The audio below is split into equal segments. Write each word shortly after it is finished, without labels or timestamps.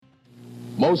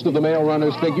Most of the male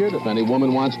runners figured if any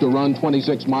woman wants to run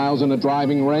 26 miles in a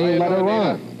driving rain, let her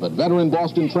run. But veteran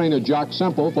Boston trainer Jock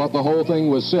Semple thought the whole thing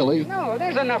was silly. No,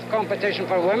 there's enough competition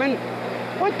for women.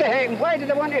 What the heck? Why do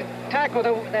they want to tackle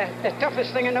the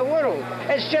toughest thing in the world?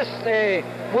 It's just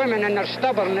women and their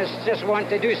stubbornness just want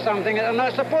to do something that they're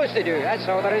not supposed to do. That's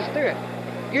all there is to it.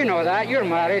 You know that. You're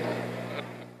married.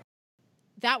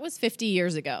 That was 50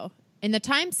 years ago. In the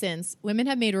time since, women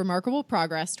have made remarkable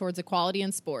progress towards equality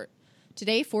in sport.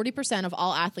 Today, 40% of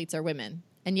all athletes are women,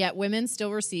 and yet women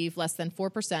still receive less than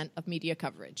 4% of media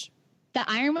coverage. The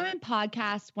Iron Women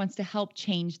podcast wants to help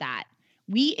change that.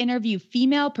 We interview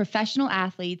female professional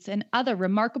athletes and other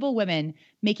remarkable women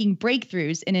making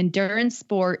breakthroughs in endurance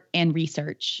sport and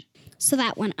research. So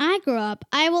that when I grow up,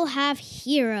 I will have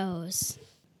heroes.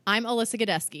 I'm Alyssa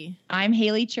Godesky. I'm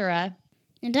Haley Chura.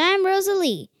 And I'm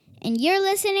Rosalie. And you're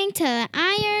listening to the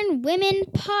Iron Women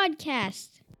podcast.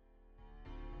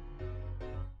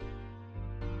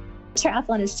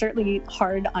 Triathlon is certainly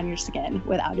hard on your skin,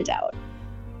 without a doubt.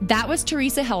 That was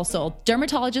Teresa Helsel,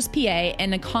 dermatologist PA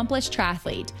and accomplished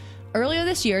triathlete. Earlier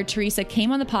this year, Teresa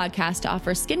came on the podcast to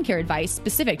offer skincare advice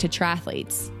specific to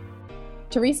triathletes.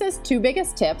 Teresa's two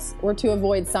biggest tips were to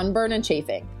avoid sunburn and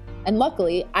chafing. And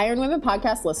luckily, Iron Women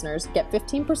podcast listeners get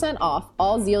 15% off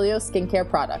all Zelio skincare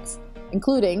products,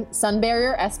 including Sun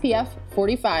Barrier SPF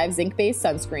 45 zinc-based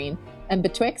sunscreen and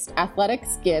Betwixt Athletic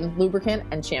Skin Lubricant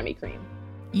and Chamois Cream.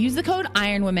 Use the code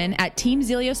IRONWOMEN at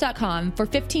teamzelios.com for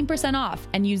 15% off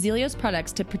and use Zelios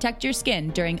products to protect your skin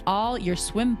during all your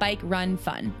swim, bike, run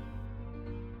fun.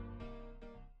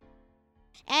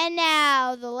 And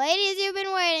now, the ladies you've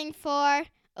been waiting for,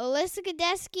 Alyssa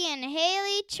Godesky and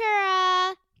Haley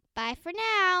Chura. Bye for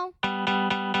now.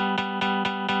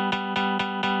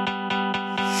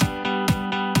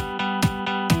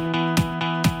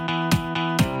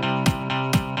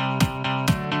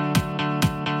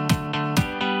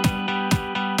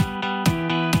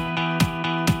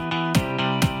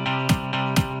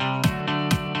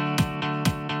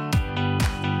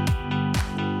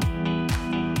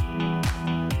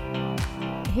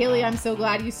 Haley, I'm so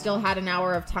glad you still had an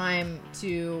hour of time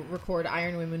to record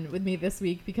Iron Women with me this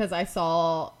week, because I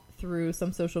saw through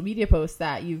some social media posts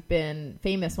that you've been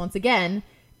famous once again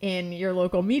in your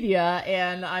local media,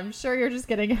 and I'm sure you're just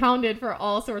getting hounded for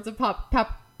all sorts of paparazzi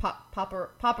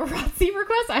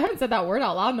requests. I haven't said that word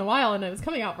out loud in a while, and it was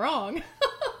coming out wrong.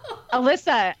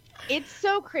 Alyssa, it's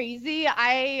so crazy.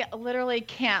 I literally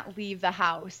can't leave the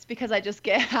house because I just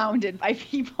get hounded by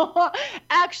people.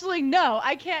 Actually, no,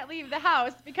 I can't leave the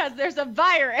house because there's a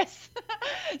virus.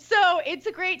 So it's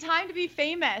a great time to be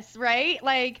famous, right?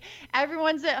 Like,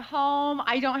 everyone's at home.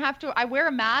 I wear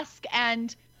a mask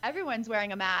and everyone's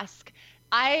wearing a mask.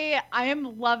 I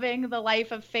am loving the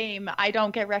life of fame. I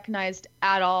don't get recognized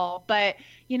at all. But,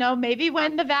 maybe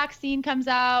when the vaccine comes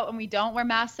out and we don't wear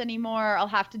masks anymore, I'll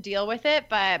have to deal with it.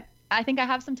 But I think I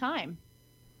have some time.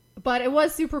 But it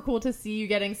was super cool to see you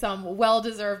getting some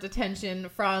well-deserved attention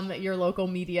from your local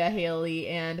media, Haley.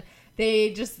 And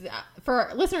they just,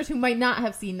 for listeners who might not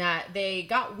have seen that, they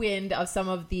got wind of some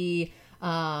of the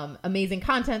amazing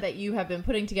content that you have been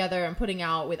putting together and putting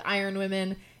out with Iron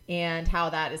Women, and how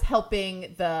that is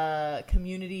helping the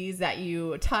communities that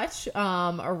you touch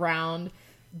around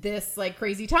this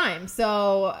crazy time.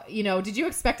 So, did you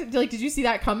expect it? Did you see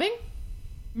that coming?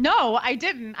 No, I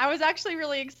didn't. I was actually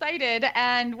really excited.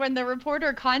 And when the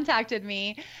reporter contacted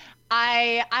me,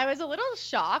 I was a little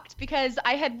shocked because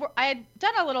I had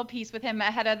done a little piece with him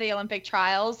ahead of the Olympic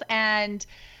trials, and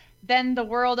then the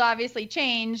world obviously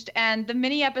changed, and the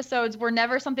mini episodes were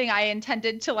never something I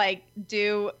intended to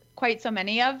do quite so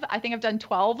many of. I think I've done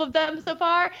 12 of them so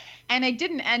far, and I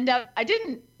didn't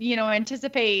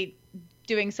anticipate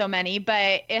doing so many,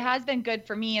 but it has been good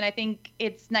for me. And I think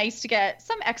it's nice to get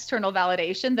some external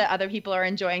validation that other people are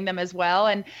enjoying them as well.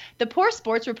 And the poor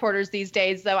sports reporters these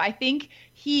days, though, I think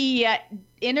he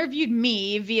interviewed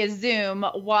me via Zoom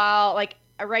while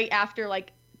right after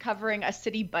covering a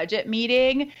city budget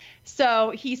meeting.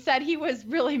 So he said he was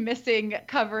really missing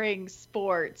covering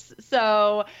sports.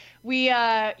 So we,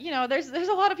 there's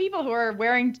a lot of people who are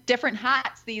wearing different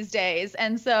hats these days.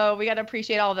 And so we got to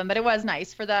appreciate all of them. But it was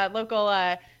nice for the local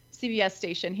CBS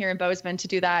station here in Bozeman to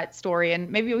do that story. And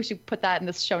maybe we should put that in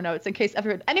the show notes in case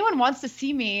anyone wants to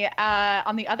see me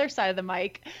on the other side of the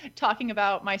mic talking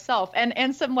about myself,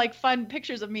 and some fun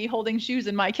pictures of me holding shoes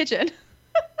in my kitchen.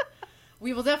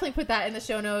 We will definitely put that in the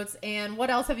show notes. And what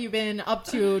else have you been up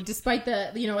to despite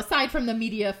the, aside from the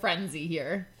media frenzy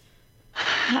here?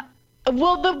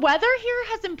 Well, the weather here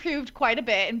has improved quite a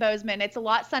bit in Bozeman. It's a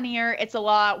lot sunnier. It's a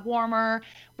lot warmer,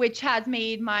 which has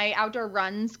made my outdoor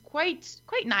runs quite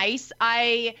nice.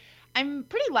 I I'm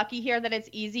pretty lucky here that it's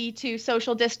easy to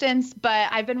social distance, but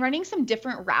I've been running some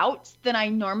different routes than I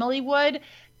normally would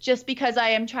just because I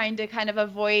am trying to kind of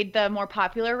avoid the more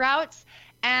popular routes.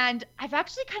 And I've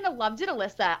actually kind of loved it,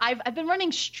 Alyssa. I've been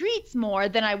running streets more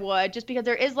than I would just because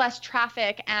there is less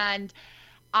traffic, and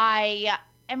I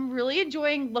am really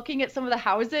enjoying looking at some of the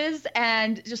houses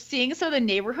and just seeing some of the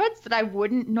neighborhoods that I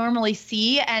wouldn't normally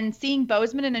see and seeing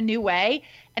Bozeman in a new way.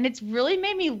 And it's really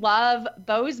made me love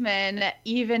Bozeman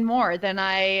even more than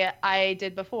I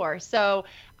did before. So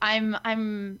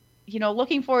I'm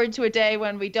looking forward to a day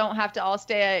when we don't have to all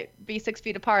be 6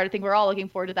 feet apart. I think we're all looking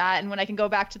forward to that. And when I can go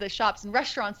back to the shops and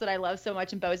restaurants that I love so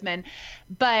much in Bozeman.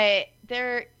 But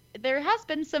there has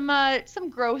been some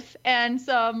growth and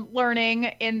some learning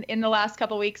in the last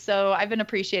couple of weeks. So I've been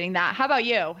appreciating that. How about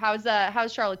you?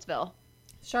 How's Charlottesville?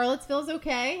 Charlottesville's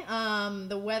okay.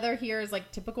 The weather here is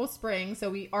like typical spring. So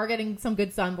we are getting some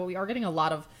good sun, but we are getting a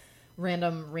lot of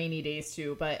random rainy days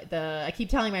too, but I keep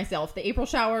telling myself the April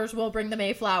showers will bring the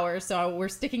May flowers, so we're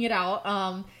sticking it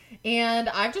out. And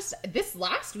I've just, this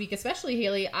last week especially,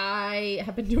 Haley, I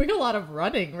have been doing a lot of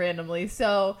running randomly.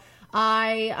 So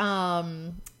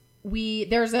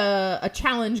there's a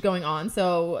challenge going on,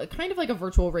 so kind of like a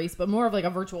virtual race, but more of like a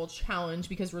virtual challenge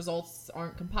because results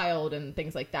aren't compiled and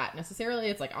things like that necessarily.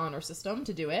 It's like honor system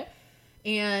to do it.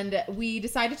 And we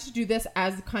decided to do this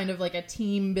as kind of like a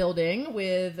team building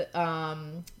with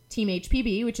Team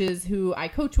HPB, which is who I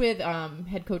coach with.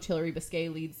 Head coach Hillary Biscay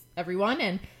leads everyone.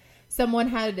 And someone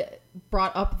had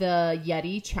brought up the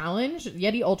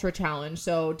Yeti Ultra Challenge.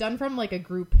 So done from like a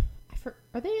group.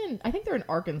 I think they're in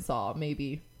Arkansas,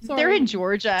 maybe. Sorry. They're in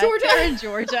Georgia. They're in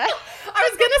Georgia. I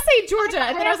was going to say Georgia,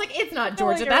 and then I was like, it's not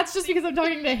Georgia. That's just because I'm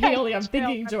talking to Haley. I'm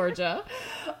thinking Georgia.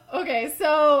 Okay,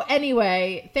 so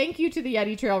anyway, thank you to the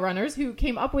Yeti Trail Runners who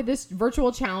came up with this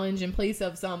virtual challenge in place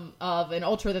of an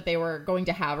ultra that they were going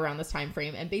to have around this time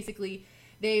frame. And basically,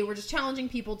 they were just challenging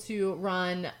people to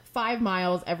run 5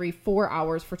 miles every 4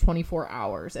 hours for 24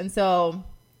 hours. And so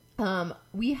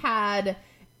we had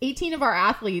 17 of our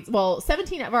athletes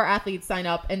sign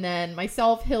up, and then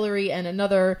myself, Hillary, and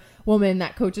another woman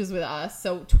that coaches with us.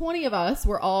 So 20 of us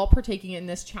were all partaking in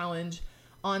this challenge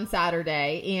on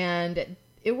Saturday, and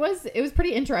it was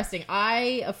pretty interesting.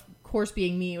 I, of course,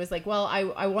 being me, was like, well,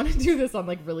 I want to do this on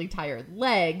like really tired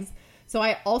legs. So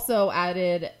I also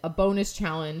added a bonus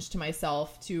challenge to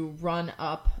myself to run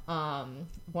up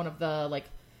one of the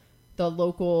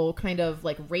local kind of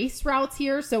like race routes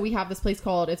here. So we have this place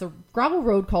it's a gravel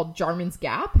road called Jarman's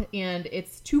Gap, and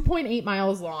it's 2.8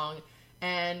 miles long,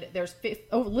 and there's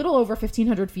a little over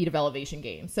 1,500 feet of elevation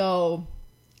gain. So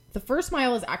the first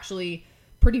mile is actually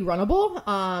pretty runnable.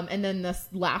 And then the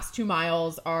last 2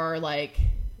 miles are like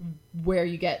where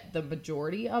you get the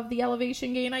majority of the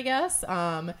elevation gain, I guess.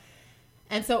 And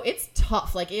so it's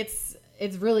tough. Like it's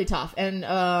really tough. And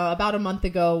about a month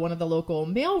ago, one of the local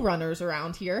male runners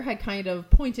around here had kind of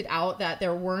pointed out that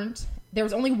there was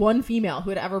only one female who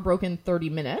had ever broken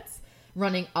 30 minutes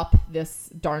running up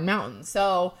this darn mountain.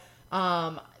 So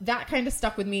that kind of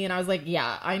stuck with me, and I was like,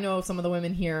 yeah, I know some of the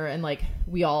women here, and like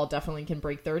we all definitely can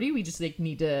break 30. We just like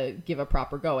need to give a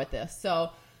proper go at this.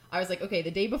 So I was like, okay,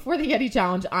 the day before the Yeti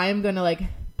Challenge, I am going to like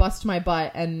bust my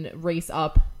butt and race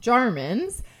up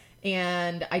Jarman's.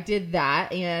 And I did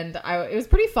that, and it was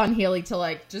pretty fun, Haley, to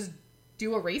like just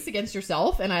do a race against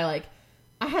yourself. And I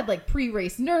had like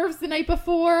pre-race nerves the night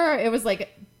before. It was like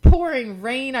pouring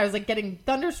rain. I was like getting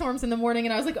thunderstorms in the morning,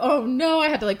 and I was like, oh no, I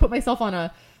had to like put myself on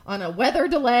a weather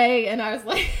delay. And I was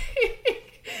like,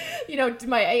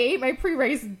 I ate my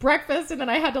pre-race breakfast, and then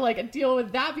I had to like deal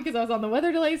with that because I was on the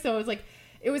weather delay. So it was like,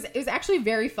 it was actually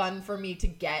very fun for me to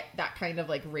get that kind of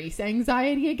like race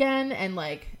anxiety again, and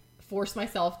like force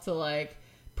myself to like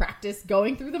practice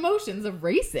going through the motions of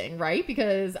racing, right?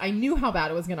 Because I knew how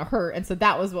bad it was going to hurt. And so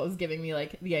that was what was giving me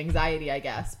like the anxiety, I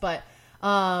guess. But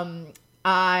so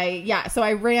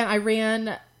I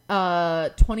ran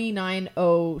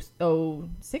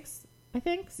 29:06, I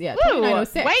think. Yeah,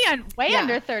 29:06. Way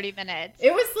under 30 minutes.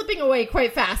 It was slipping away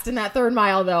quite fast in that third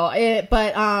mile though.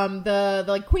 But the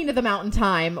like Queen of the Mountain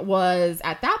time was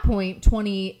at that point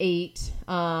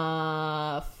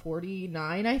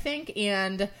 28:49, I think,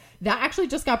 and that actually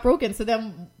just got broken. So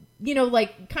then,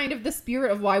 like kind of the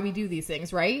spirit of why we do these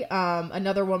things, right?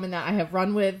 Another woman that I have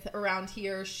run with around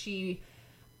here, she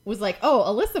was like, oh,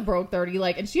 Alyssa broke 30,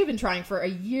 and she had been trying for a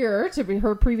year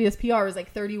her previous PR was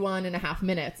like 31.5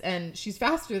 minutes, and she's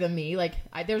faster than me.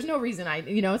 There's no reason so I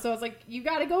was like, you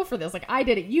got to go for this. Like, I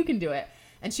did it, you can do it.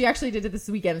 And she actually did it this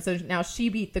weekend. So now she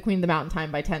beat the Queen of the Mountain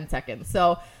time by 10 seconds.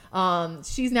 So,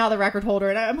 she's now the record holder,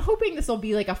 and I'm hoping this will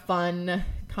be like a fun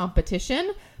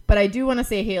competition. But I do want to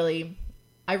say, Haley,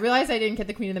 I realized I didn't get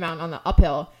the Queen of the Mountain on the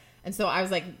uphill. And so I was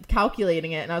like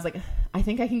calculating it, and I was like, I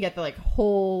think I can get the like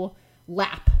whole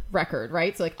lap record,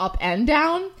 right? So like up and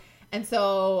down. And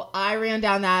so I ran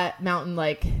down that mountain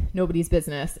like nobody's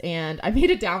business, and I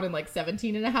made it down in like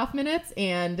 17 and a half minutes.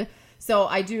 And so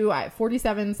I do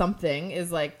 47 something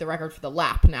is like the record for the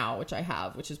lap now, which I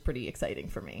have, which is pretty exciting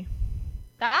for me.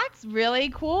 That's really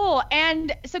cool.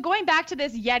 And so going back to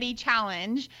this Yeti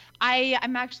challenge,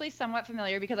 I'm actually somewhat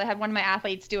familiar because I had one of my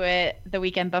athletes do it the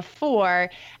weekend before.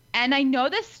 And I know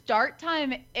the start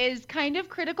time is kind of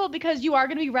critical because you are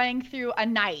going to be running through a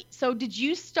night. So did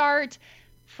you start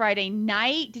Friday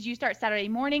night? Did you start Saturday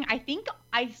morning? I think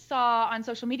I saw on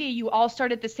social media you all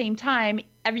started at the same time,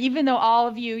 even though all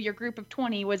of you, your group of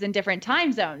 20, was in different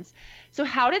time zones. So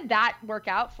how did that work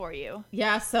out for you?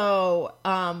 Yeah, so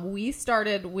we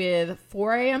started with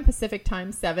 4 a.m. Pacific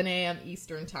time, 7 a.m.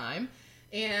 Eastern time.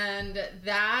 And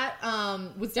that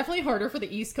was definitely harder for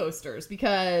the East Coasters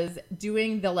because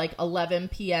doing the like 11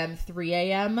 p.m., 3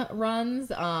 a.m. runs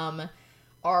are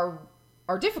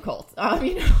difficult.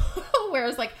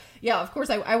 Whereas like, yeah, of course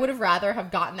I would have rather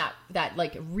have gotten that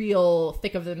like real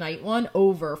thick of the night one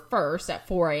over first at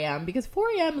 4 a.m. because 4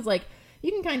 a.m. is like,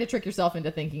 you can kind of trick yourself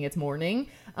into thinking it's morning.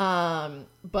 But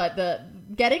the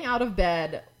getting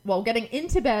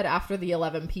into bed after the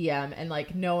 11 p.m. and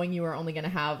like knowing you were only going to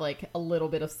have like a little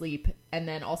bit of sleep and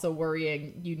then also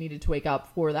worrying you needed to wake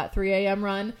up for that 3 a.m.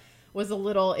 run was a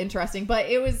little interesting. But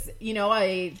it was,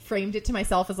 I framed it to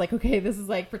myself as like, okay, this is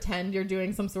like pretend you're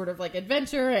doing some sort of like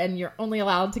adventure and you're only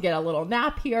allowed to get a little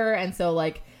nap here. And so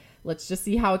like, let's just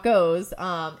see how it goes.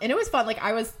 And it was fun. Like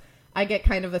I get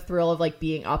kind of a thrill of like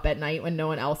being up at night when no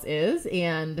one else is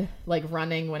and like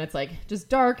running when it's like just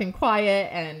dark and quiet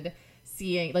and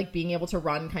seeing like being able to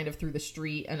run kind of through the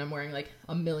street. And I'm wearing like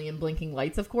a million blinking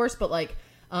lights, of course, but like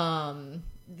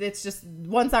it's just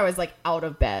once I was like out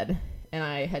of bed and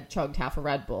I had chugged half a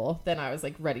Red Bull, then I was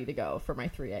like ready to go for my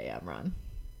 3 a.m. run.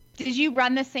 Did you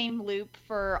run the same loop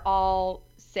for all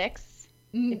 6?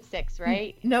 It's 6,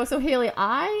 right? No. So Haley,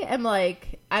 I am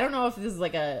like, I don't know if this is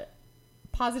like a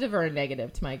positive or a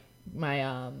negative to my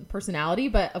personality,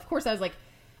 but of course I was like,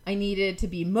 I needed to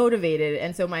be motivated.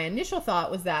 And so my initial thought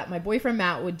was that my boyfriend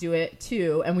Matt would do it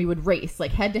too. And we would race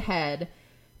like head to head.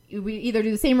 We either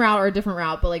do the same route or a different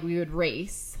route, but like we would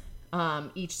race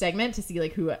each segment to see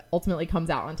like who ultimately comes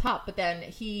out on top. But then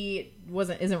he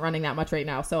isn't running that much right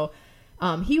now. So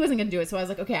he wasn't going to do it. So I was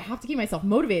like, okay, I have to keep myself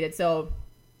motivated. So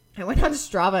I went on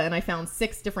Strava and I found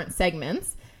 6 different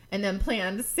segments and then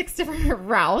planned 6 different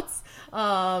routes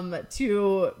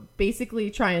to basically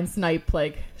try and snipe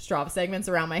like Strava segments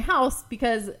around my house.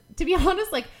 Because to be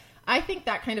honest, like I think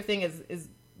that kind of thing is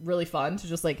really fun to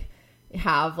just like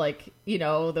have like,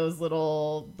 those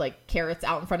little like carrots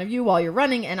out in front of you while you're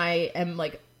running. And I am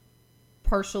like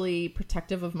partially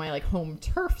protective of my like home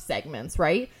turf segments,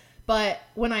 right? But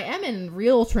when I am in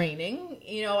real training,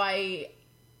 I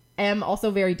am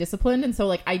also very disciplined. And so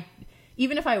like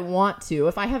even if I want to,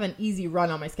 if I have an easy run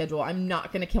on my schedule, I'm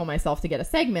not going to kill myself to get a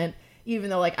segment, even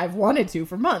though like I've wanted to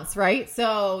for months, right?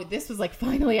 So this was like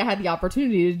finally I had the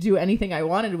opportunity to do anything I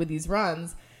wanted with these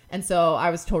runs. And so I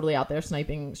was totally out there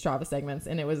sniping Strava segments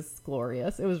and it was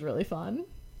glorious. It was really fun.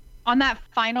 On that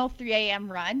final 3 a.m.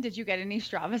 run, did you get any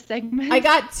Strava segments? I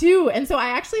got 2. And so I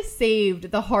actually saved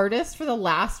the hardest for the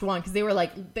last one because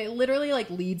they literally like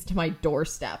leads to my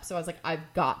doorstep. So I was like,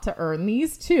 I've got to earn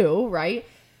these 2, right?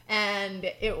 And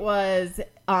it was it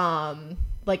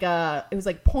was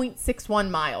like 0.61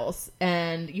 miles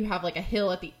and you have like a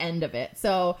hill at the end of it.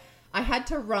 So I had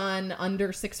to run under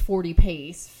 6:40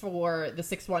 pace for the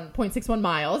 0.61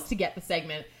 miles to get the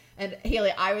segment. And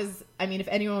Haley, if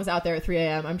anyone was out there at 3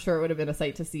 a.m., I'm sure it would have been a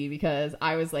sight to see because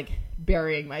I was like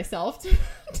burying myself to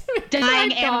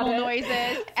dying animal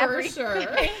noises for sure.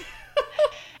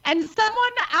 And some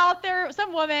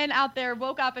woman out there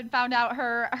woke up and found out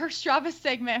her Strava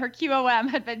segment, her QOM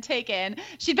had been taken.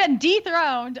 She'd been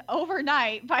dethroned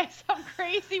overnight by some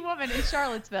crazy woman in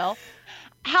Charlottesville.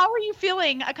 How are you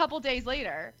feeling a couple days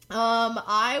later?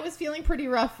 I was feeling pretty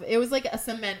rough. It was like a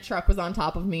cement truck was on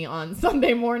top of me on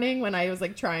Sunday morning when I was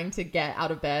like trying to get out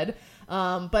of bed.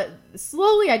 But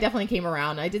slowly I definitely came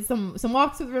around. I did some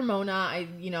walks with Ramona.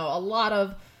 A lot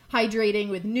of hydrating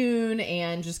with Noon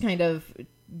and just kind of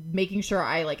making sure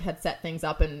I like had set things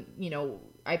up. And,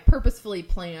 I purposefully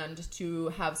planned to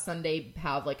have Sunday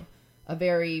have like a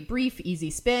very brief,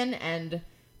 easy spin and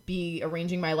be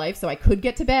arranging my life so I could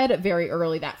get to bed very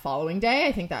early that following day.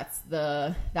 I think that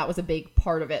was a big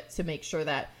part of it to make sure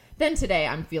that then today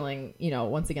I'm feeling,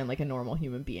 once again, like a normal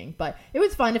human being. But it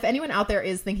was fun. If anyone out there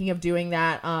is thinking of doing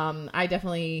that, I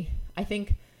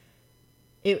think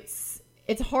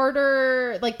it's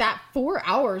harder. Like that 4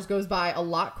 hours goes by a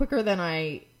lot quicker than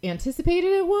I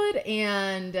anticipated it would.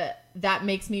 And that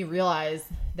makes me realize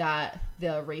that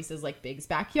the race is like Big's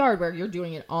backyard where you're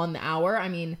doing it on the hour. I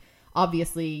mean,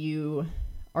 obviously you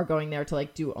are going there to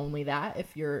like do only that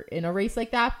if you're in a race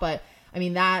like that. But I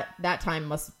mean, that time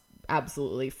must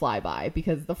absolutely fly by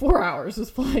because the 4 hours was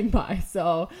flying by.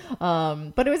 So,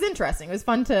 but it was interesting. It was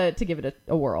fun to give it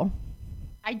a whirl.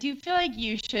 I do feel like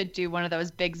you should do one of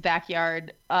those Big's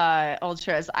Backyard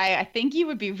ultras. I think you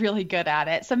would be really good at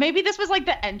it. So maybe this was like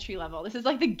the entry level. This is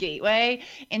like the gateway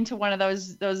into one of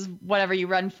those whatever you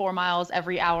run 4 miles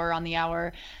every hour on the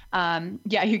hour.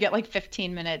 Yeah, you get like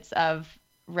 15 minutes of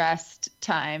rest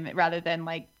time rather than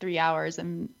like 3 hours.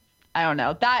 And I don't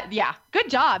know that. Yeah, good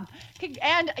job.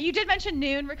 And you did mention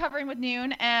Noon, recovering with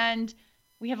Noon. And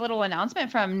we have a little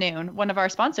announcement from Noon, one of our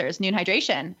sponsors, Noon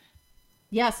Hydration.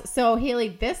 Yes. So Haley,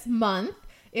 this month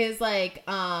is like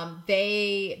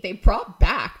they brought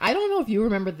back. I don't know if you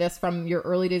remember this from your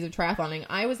early days of triathloning.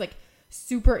 I was like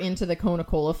super into the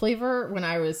Coca-Cola flavor when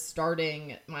I was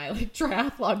starting my like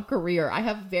triathlon career. I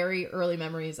have very early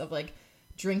memories of like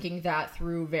drinking that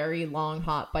through very long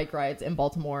hot bike rides in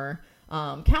Baltimore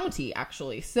County,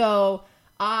 actually. So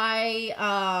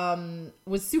I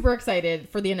was super excited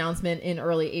for the announcement in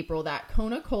early April that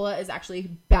Coca-Cola is actually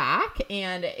back,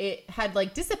 and it had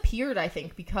like disappeared, I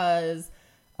think, because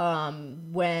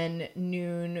when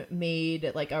Noon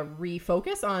made like a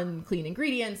refocus on clean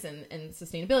ingredients and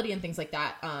sustainability and things like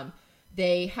that,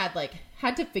 they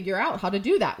had to figure out how to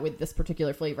do that with this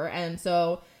particular flavor. And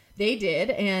so they did,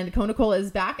 and Coca-Cola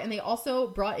is back, and they also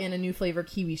brought in a new flavor,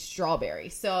 kiwi strawberry.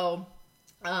 So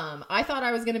I thought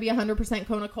I was going to be 100%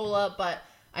 Coca-Cola, but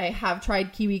I have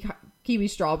tried kiwi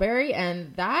strawberry,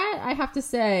 and that, I have to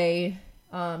say,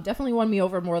 definitely won me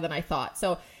over more than I thought.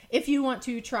 So if you want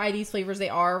to try these flavors, they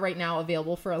are right now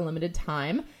available for a limited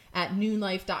time at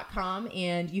noonlife.com,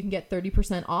 and you can get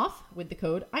 30% off with the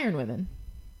code IRONWOMEN.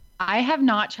 I have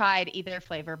not tried either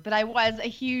flavor, but I was a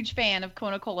huge fan of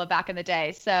Coca-Cola back in the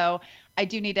day. So I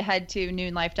do need to head to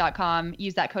noonlife.com,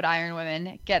 use that code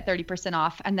IRONWOMEN, get 30%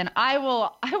 off. And then I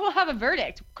will have a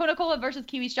verdict. Coca-Cola versus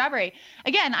kiwi strawberry.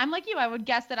 Again, I'm like you. I would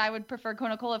guess that I would prefer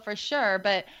Coca-Cola for sure,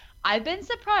 but I've been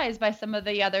surprised by some of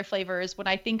the other flavors when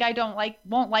I think I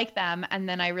won't like them, and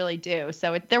then I really do.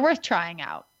 So they're worth trying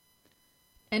out.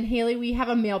 And Haley, we have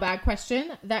a mailbag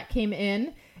question that came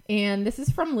in, and this is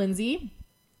from Lindsay.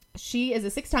 She is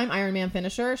a 6-time Ironman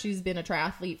finisher. She's been a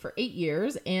triathlete for 8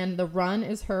 years, and the run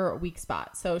is her weak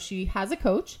spot. So she has a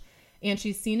coach, and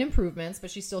she's seen improvements, but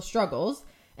she still struggles.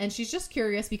 And she's just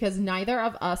curious because neither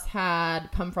of us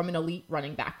had come from an elite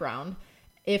running background.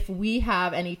 If we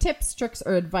have any tips, tricks,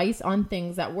 or advice on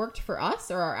things that worked for us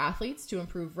or our athletes to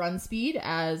improve run speed,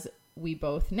 as we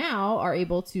both now are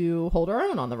able to hold our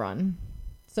own on the run.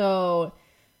 So,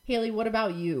 Haley, what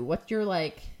about you?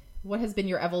 What has been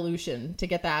your evolution to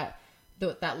get that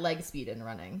leg speed in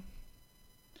running?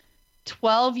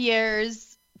 12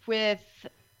 years with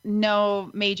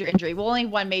no major injury. Well, only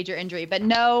one major injury, but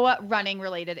no running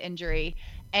related injury.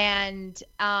 And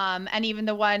even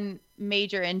the one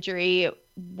major injury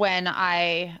when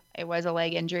it was a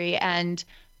leg injury, and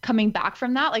coming back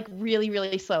from that like really,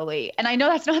 really slowly. And I know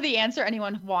that's not the answer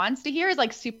anyone wants to hear, is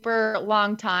like super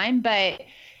long time, but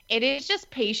it is just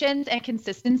patience and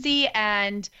consistency,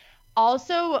 and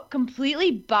also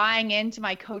completely buying into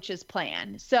my coach's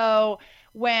plan. So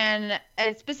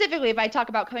specifically, if I talk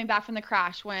about coming back from the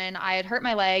crash when I had hurt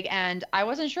my leg and I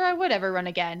wasn't sure I would ever run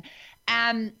again,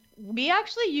 and we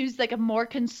actually used like a more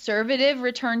conservative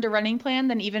return to running plan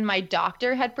than even my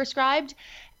doctor had prescribed.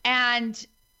 And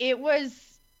it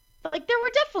was like, there were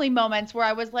definitely moments where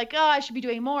I was like, oh, I should be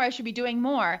doing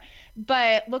more.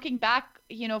 But looking back,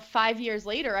 5 years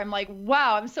later, I'm like,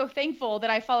 wow, I'm so thankful that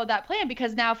I followed that plan,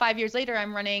 because now 5 years later,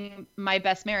 I'm running my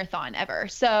best marathon ever.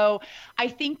 So I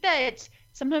think that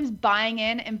sometimes buying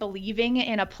in and believing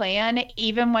in a plan,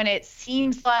 even when it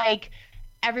seems like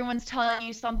everyone's telling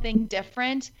you something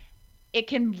different, it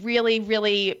can really,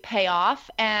 really pay off.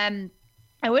 And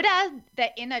I would add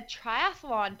that in a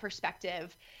triathlon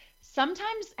perspective,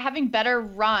 sometimes having better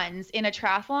runs in a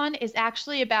triathlon is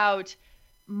actually about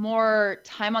more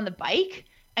time on the bike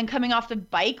and coming off the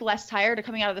bike less tired, or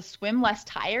coming out of the swim less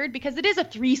tired, because it is a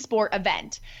 3-sport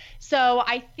event. So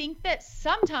I think that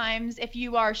sometimes if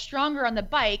you are stronger on the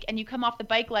bike and you come off the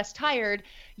bike less tired,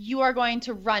 you are going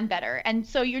to run better. And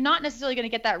so you're not necessarily going to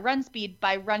get that run speed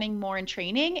by running more in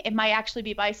training. It might actually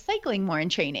be by cycling more in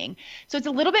training. So it's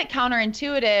a little bit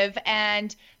counterintuitive,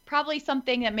 and probably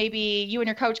something that maybe you and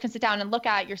your coach can sit down and look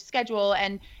at your schedule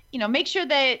and, make sure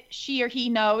that she or he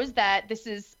knows that this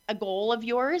is a goal of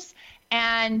yours,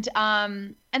 and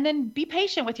then be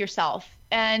patient with yourself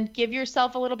and give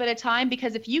yourself a little bit of time,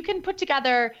 because if you can put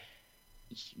together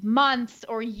months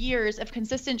or years of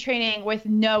consistent training with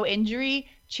no injury,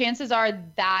 chances are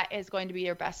that is going to be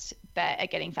your best bet at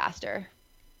getting faster.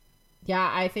 Yeah,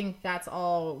 I think that's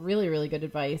all really, really good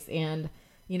advice. And,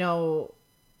 you know,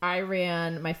 I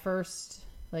ran my first,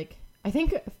 like, I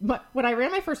think when I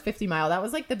ran my first 50 mile, that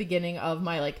was like the beginning of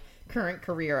my like current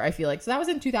career, I feel like. So that was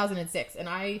in 2006. And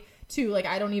I too, like,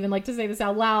 I don't even like to say this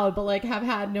out loud, but like have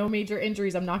had no major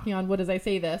injuries. I'm knocking on wood as I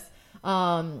say this.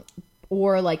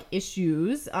 Or like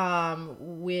issues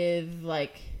with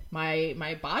like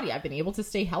my body. I've been able to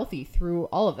stay healthy through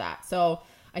all of that. So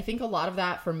I think a lot of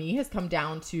that for me has come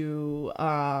down to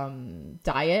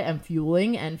diet and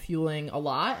fueling a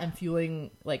lot and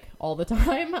fueling like all the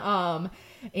time.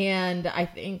 And I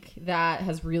think that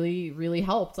has really, really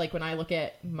helped. Like when I look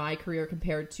at my career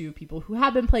compared to people who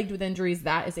have been plagued with injuries,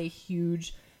 that is a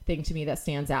huge thing to me that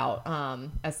stands out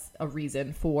as a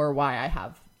reason for why I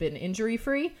have been injury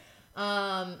free.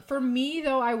 For me,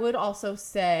 though, I would also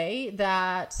say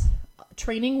that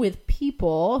training with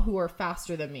people who are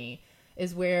faster than me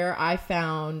is where I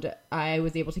found I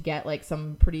was able to get like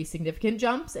some pretty significant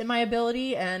jumps in my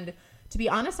ability. And to be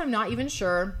honest, I'm not even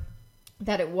sure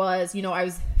that it was, you know, I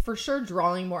was for sure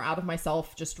drawing more out of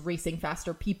myself just racing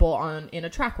faster people in a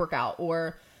track workout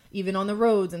or even on the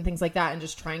roads and things like that, and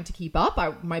just trying to keep up.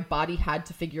 My body had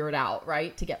to figure it out,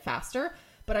 right, to get faster.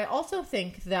 But I also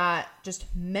think that just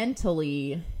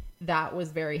mentally, that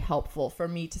was very helpful for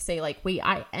me to say like, wait,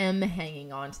 I am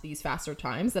hanging on to these faster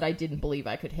times that I didn't believe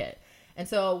I could hit. And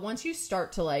so once you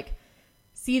start to like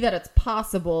see that it's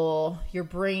possible, your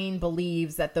brain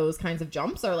believes that those kinds of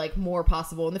jumps are like more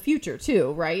possible in the future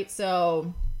too, right?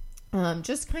 So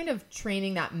just kind of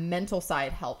training that mental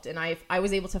side helped. And I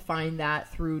was able to find that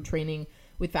through training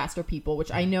with faster people,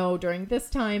 which I know during this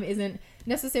time isn't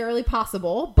necessarily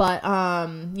possible, but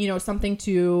you know, something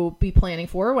to be planning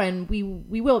for when we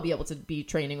will be able to be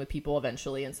training with people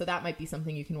eventually. And so that might be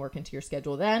something you can work into your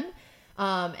schedule then.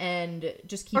 And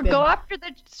just keep go after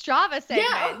the Strava segment.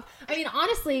 Yeah. I mean,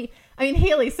 honestly,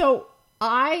 Haley, so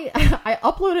I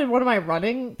uploaded one of my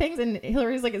running things and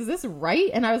Hillary's like, is this right?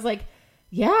 And I was like,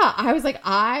 yeah. I was like,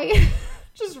 I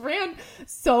just ran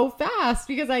so fast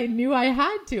because I knew I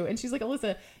had to. And she's like,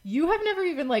 Alyssa, you have never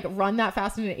even like run that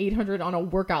fast in an 800 on a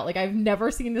workout. Like I've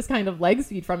never seen this kind of leg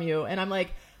speed from you. And I'm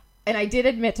like, and I did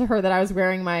admit to her that I was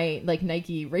wearing my like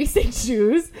Nike racing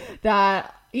shoes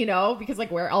that, you know, because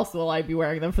like where else will I be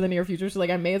wearing them for the near future? So like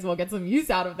I may as well get some use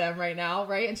out of them right now,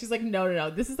 right? And she's like, no,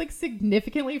 this is like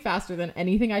significantly faster than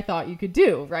anything I thought you could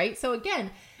do, right? So again,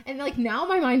 and like now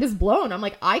my mind is blown. I'm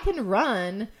like, I can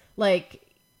run like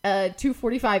a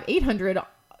 245 800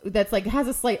 that's like has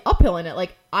a slight uphill in it.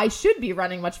 Like I should be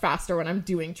running much faster when I'm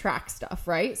doing track stuff,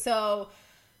 right? So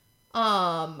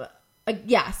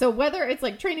yeah, so whether it's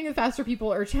like training with faster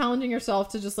people or challenging yourself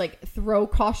to just like throw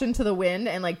caution to the wind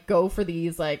and like go for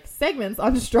these like segments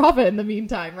on Strava in the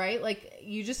meantime, right? Like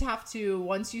you just have to,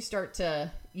 once you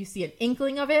see an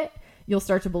inkling of it, you'll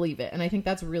start to believe it. And I think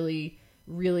that's really,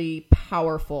 really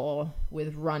powerful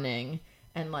with running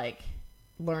and like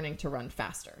learning to run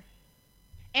faster.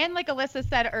 And like Alyssa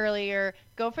said earlier,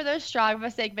 go for those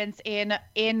Strava segments in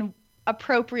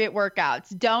appropriate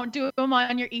workouts. Don't do them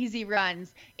on your easy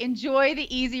runs. Enjoy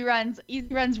the easy runs. Easy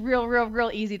runs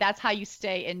real easy. That's how you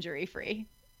stay injury free.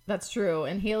 That's true.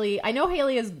 And I know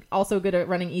Haley is also good at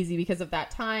running easy because of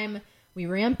that time we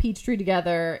ran Peachtree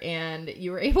together and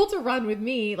you were able to run with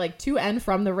me like to and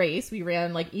from the race. We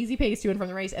ran like easy pace to and from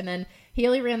the race. And then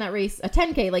Haley ran that race, a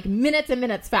 10K, like minutes and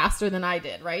minutes faster than I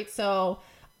did. Right. So,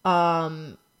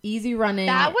 easy running.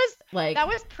 That was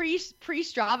pre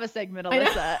Strava segment,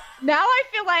 Alyssa. Now I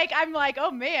feel like I'm like,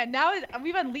 oh man, now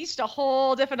we've unleashed a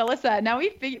whole different Alyssa. Now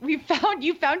you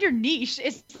found your niche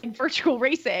is virtual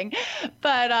racing,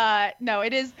 but no,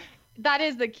 that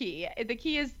is the key. The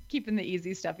key is keeping the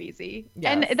easy stuff easy.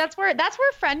 Yes. And that's where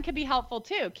a friend can be helpful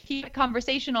too. Keep it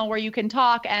conversational where you can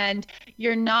talk and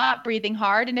you're not breathing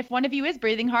hard. And if one of you is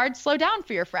breathing hard, slow down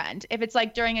for your friend. If it's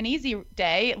like during an easy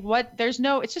day,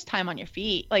 it's just time on your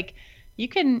feet. Like you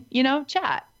can,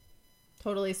 chat.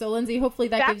 Totally. So Lindsay, hopefully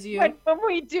that gives you. When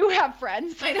we do have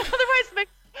friends. I know. Otherwise,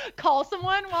 call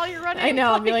someone while you're running. I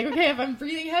know. I'll be like, okay, if I'm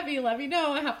breathing heavy, let me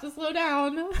know. I have to slow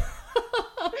down.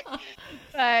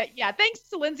 Yeah, thanks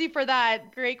to Lindsay for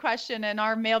that great question. And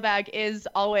our mailbag is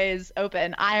always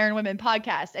open.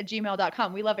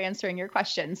 IronWomenPodcast@gmail.com. We love answering your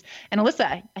questions. And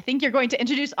Alyssa, I think you're going to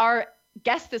introduce our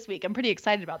guest this week. I'm pretty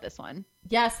excited about this one.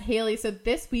 Yes, Haley. So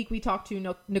this week we talked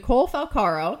to Nicole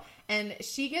Falcaro, and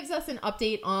she gives us an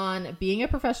update on being a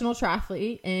professional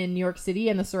triathlete in New York City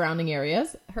and the surrounding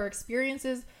areas, her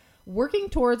experiences working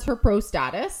towards her pro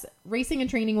status, racing and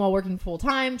training while working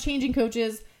full-time, changing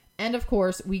coaches, and of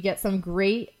course, we get some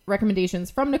great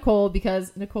recommendations from Nicole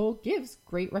because Nicole gives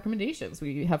great recommendations,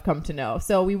 we have come to know.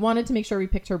 So we wanted to make sure we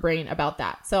picked her brain about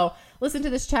that. So listen to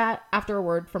this chat after a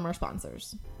word from our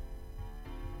sponsors.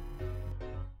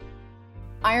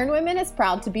 Iron Women is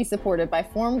proud to be supported by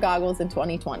Form Goggles in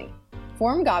 2020.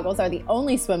 Form Goggles are the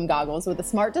only swim goggles with a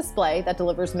smart display that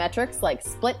delivers metrics like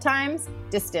split times,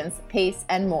 distance, pace,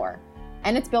 and more.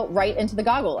 And it's built right into the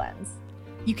goggle lens.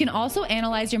 You can also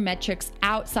analyze your metrics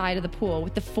outside of the pool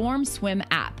with the Form Swim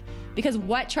app, because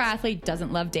what triathlete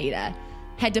doesn't love data?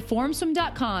 Head to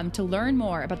formswim.com to learn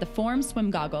more about the Form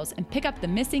Swim goggles and pick up the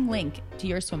missing link to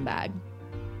your swim bag.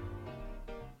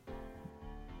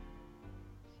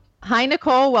 Hi,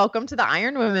 Nicole. Welcome to the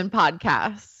Iron Women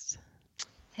podcast.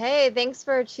 Hey, thanks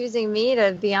for choosing me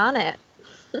to be on it.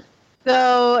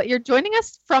 So you're joining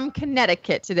us from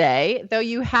Connecticut today, though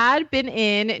you had been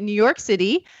in New York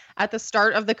City at the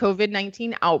start of the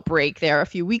COVID-19 outbreak there a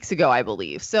few weeks ago, I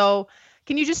believe. So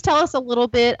can you just tell us a little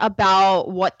bit about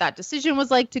what that decision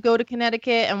was like to go to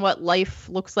Connecticut and what life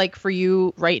looks like for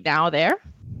you right now there?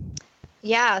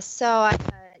 Yeah, so I'm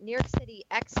a New York City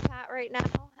expat right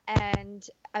now, and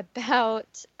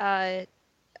about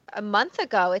a month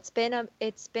ago, it's been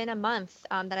a month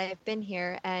that I've been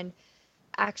here, and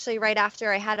actually right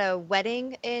after I had a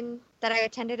wedding that I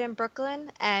attended in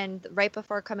Brooklyn, and right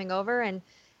before coming over, and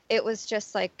it was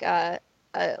just like a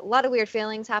lot of weird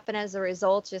feelings happen as a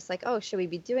result. Just like, oh, should we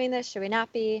be doing this? Should we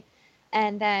not be?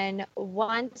 And then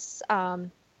once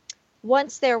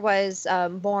there was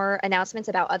more announcements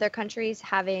about other countries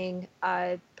having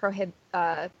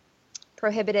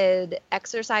prohibited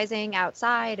exercising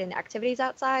outside and activities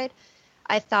outside,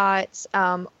 I thought,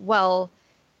 well,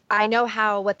 I know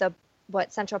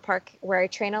what Central Park, where I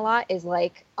train a lot, is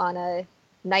like on a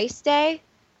nice day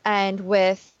and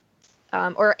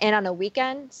and on a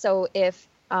weekend. So if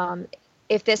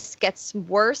this gets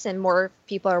worse and more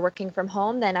people are working from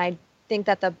home, then I think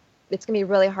that it's gonna be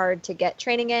really hard to get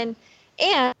training in.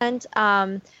 And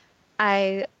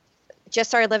I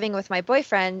just started living with my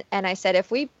boyfriend, and I said,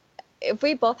 if we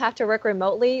both have to work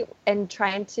remotely and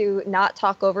trying to not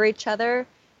talk over each other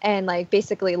and like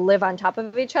basically live on top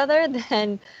of each other,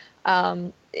 then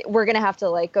we're going to have to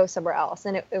like go somewhere else.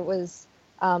 And it was,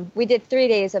 we did 3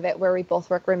 days of it where we both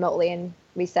work remotely, and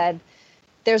we said,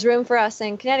 there's room for us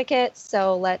in Connecticut.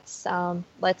 So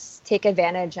let's take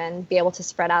advantage and be able to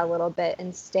spread out a little bit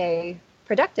and stay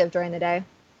productive during the day.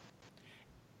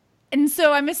 And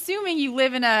so I'm assuming you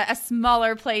live in a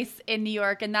smaller place in New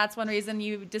York, and that's one reason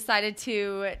you decided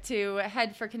to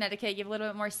head for Connecticut. You have a little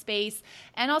bit more space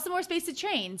and also more space to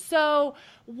train. So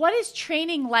what is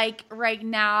training like right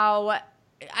now,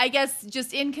 I guess,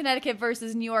 just in Connecticut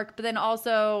versus New York, but then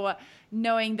also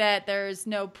knowing that there's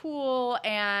no pool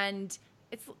and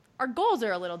our goals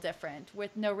are a little different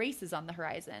with no races on the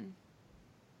horizon?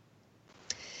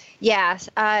 Yes,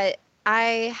 I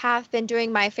have been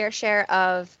doing my fair share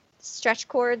of stretch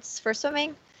cords for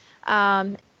swimming,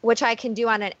 which I can do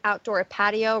on an outdoor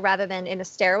patio rather than in a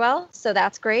stairwell. So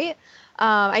that's great.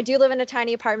 I do live in a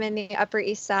tiny apartment in the Upper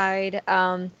East Side.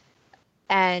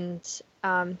 And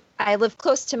I live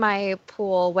close to my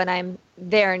pool when I'm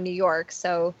there in New York.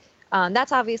 So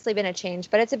that's obviously been a change,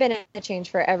 but it's been a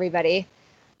change for everybody.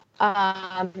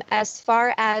 As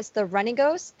far as the running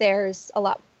goes, there's a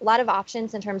lot of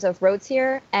options in terms of roads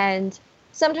here. And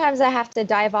sometimes I have to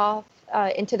dive off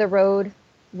into the road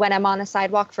when I'm on a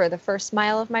sidewalk for the first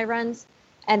mile of my runs,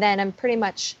 and then I'm pretty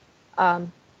much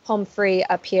home free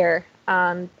up here.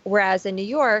 Whereas in New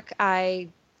York, I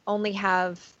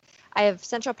have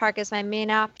Central Park as my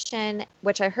main option,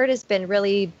 which I heard has been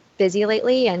really busy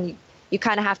lately, and you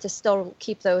kind of have to still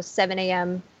keep those 7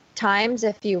 a.m. times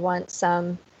if you want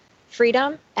some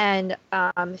freedom and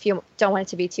if you don't want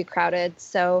it to be too crowded.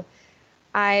 So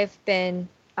I've been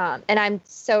and I'm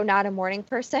so not a morning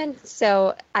person,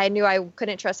 so I knew I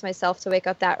couldn't trust myself to wake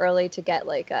up that early to get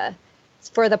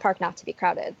for the park not to be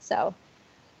crowded. So,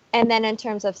 and then in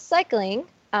terms of cycling,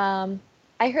 I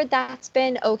heard that's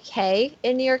been okay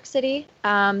in New York City.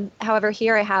 However,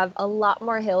 here I have a lot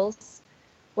more hills,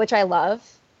 which I love,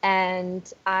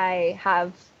 and I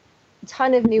have a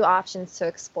ton of new options to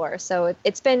explore. So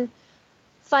it's been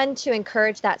fun to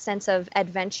encourage that sense of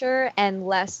adventure and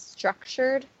less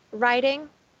structured riding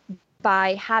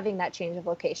by having that change of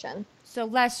location. So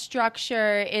less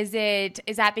structure, is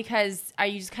that because are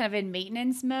you just kind of in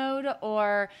maintenance mode,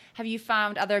 or have you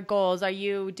found other goals? Are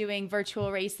you doing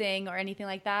virtual racing or anything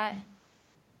like that?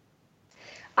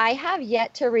 I have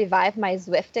yet to revive my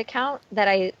Zwift account that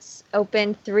I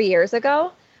opened 3 years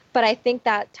ago, but I think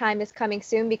that time is coming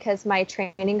soon because my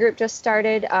training group just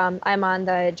started. I'm on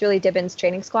the Julie Dibbins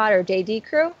training squad, or JD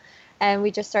crew, and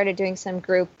we just started doing some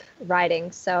group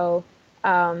riding. So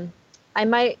I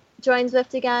might join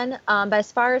Zwift again. But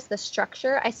as far as the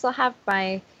structure, I still have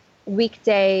my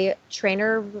weekday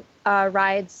trainer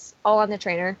rides all on the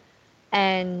trainer.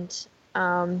 And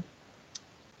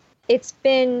it's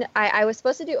been, I was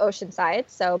supposed to do Oceanside.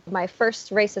 So my first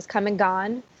race has come and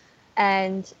gone.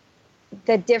 And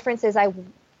the difference is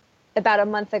about a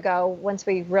month ago, once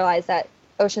we realized that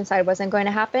Oceanside wasn't going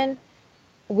to happen,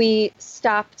 we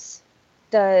stopped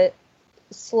the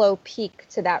slow peak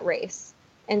to that race.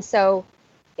 And so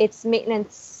it's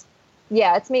maintenance.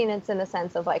 Yeah, it's maintenance in the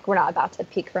sense of like, we're not about to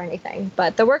peak or anything,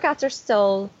 but the workouts are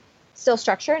still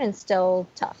structured and still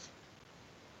tough.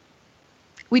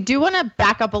 We do want to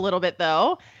back up a little bit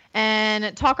though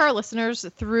and talk our listeners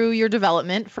through your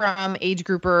development from age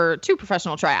grouper to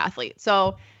professional triathlete.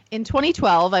 So in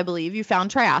 2012, I believe you found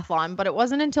triathlon, but it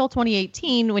wasn't until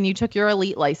 2018 when you took your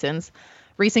elite license,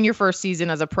 racing your first season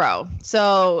as a pro.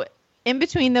 So in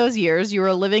between those years, you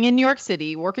were living in New York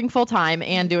City, working full time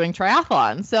and doing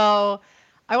triathlon. So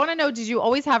I want to know, did you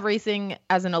always have racing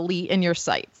as an elite in your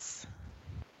sights?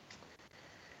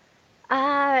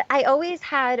 I always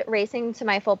had racing to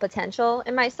my full potential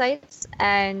in my sights.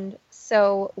 And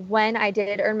so when I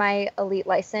did earn my elite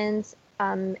license,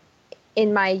 in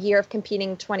my year of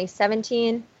competing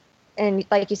 2017, and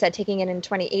like you said, taking it in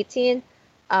 2018,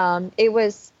 it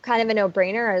was kind of a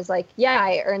no-brainer. I was like, yeah,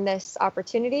 I earned this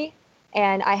opportunity.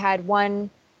 And I had won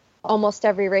almost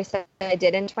every race that I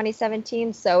did in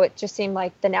 2017. So it just seemed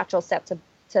like the natural step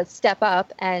to step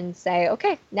up and say,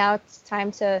 okay, now it's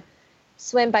time to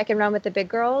swim, bike, and run with the big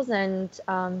girls and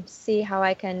see how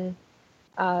I can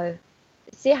how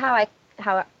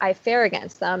I fare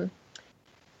against them.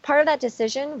 Part of that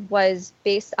decision was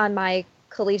based on my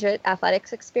collegiate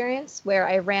athletics experience, where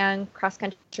I ran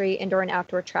cross-country, indoor and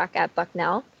outdoor track at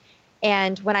Bucknell.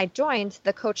 And when I joined,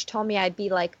 the coach told me I'd be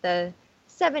like the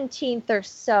 17th or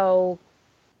so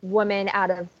woman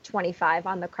out of 25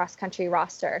 on the cross-country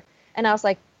roster. And I was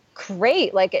like,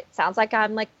 great. Like, it sounds like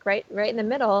I'm like right in the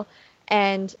middle.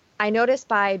 And I noticed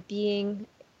by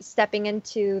stepping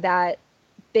into that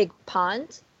big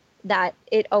pond that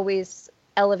it always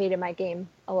elevated my game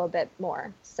a little bit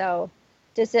more. So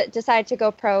decided to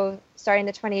go pro starting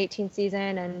the 2018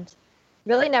 season and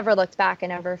really never looked back and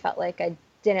never felt like I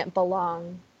didn't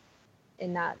belong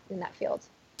in that field.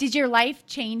 Did your life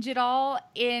change at all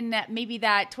in maybe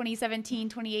that 2017,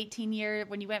 2018 year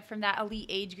when you went from that elite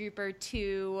age grouper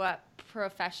to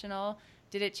professional?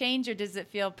 Did it change or does it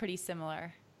feel pretty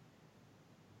similar?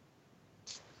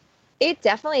 It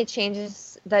definitely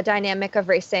changes the dynamic of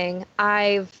racing.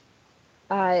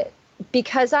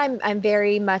 Because I'm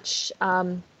very much,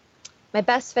 my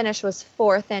best finish was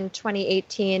 4th in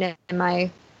 2018 and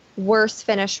my worst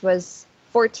finish was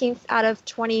 14th out of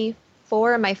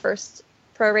 24 in my first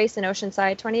pro race in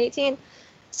Oceanside 2018.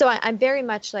 So I'm very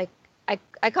much like,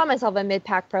 I call myself a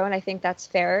mid-pack pro and I think that's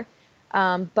fair.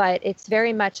 But it's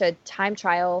very much a time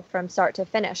trial from start to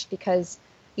finish because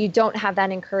you don't have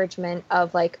that encouragement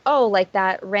of like, oh, like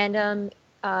that random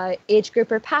age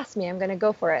grouper passed me, I'm going to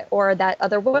go for it. Or that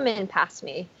other woman passed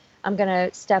me, I'm going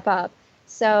to step up.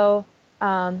 So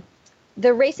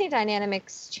the racing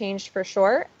dynamics changed for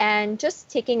sure. And just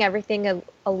taking everything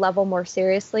a level more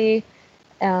seriously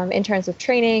in terms of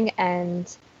training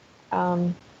and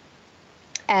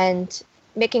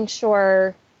making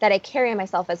sure that I carry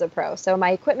myself as a pro. So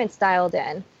my equipment's dialed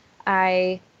in.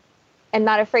 I am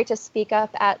not afraid to speak up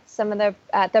at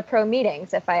at the pro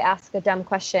meetings. If I ask a dumb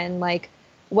question, like,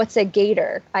 what's a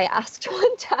gator? I asked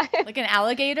one time. Like an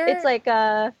alligator? It's like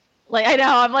I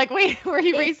know. I'm like, wait, were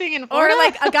you racing in Florida? Or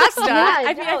like Augusta? Yeah,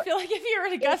 I feel like if you were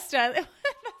in Augusta,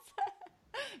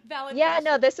 valid yeah, question.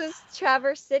 no, this is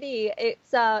Traverse City.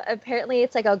 It's apparently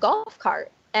it's like a golf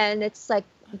cart, and it's like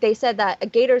they said that a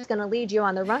gator is going to lead you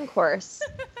on the run course.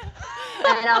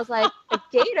 And I was like, a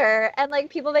gator? And like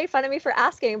people made fun of me for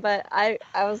asking, but I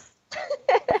was.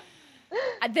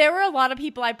 There were a lot of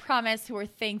people, I promise, who were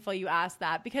thankful you asked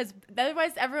that because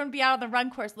otherwise everyone would be out on the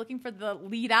run course looking for the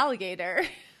lead alligator.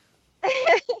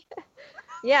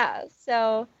 Yeah.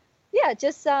 So yeah,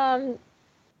 just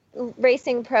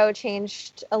racing pro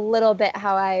changed a little bit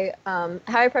how I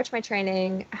approach my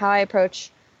training, how I approach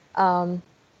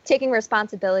taking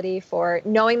responsibility for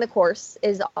knowing the course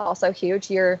is also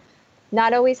huge. You're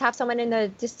not always have someone in the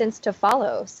distance to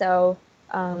follow. So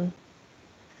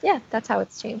yeah, that's how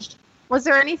it's changed. Was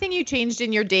there anything you changed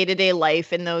in your day-to-day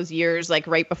life in those years, like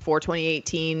right before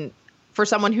 2018, for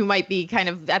someone who might be kind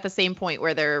of at the same point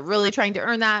where they're really trying to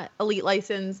earn that elite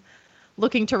license,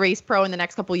 looking to race pro in the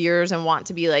next couple years and want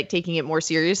to be like taking it more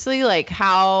seriously, like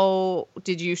how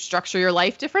did you structure your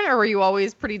life different, or were you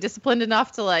always pretty disciplined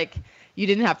enough to like you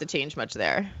didn't have to change much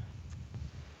there?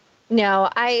 No,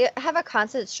 I have a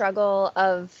constant struggle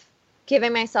of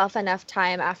giving myself enough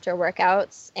time after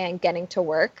workouts and getting to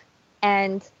work,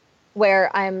 and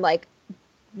where I'm like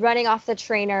running off the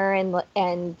trainer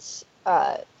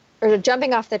or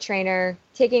jumping off the trainer,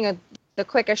 taking the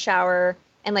quickest shower,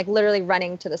 and like literally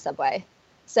running to the subway.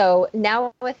 So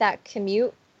now with that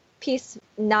commute piece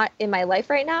not in my life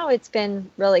right now, it's been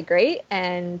really great,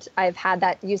 and I've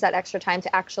had use that extra time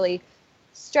to actually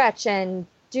stretch and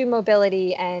do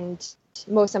mobility, and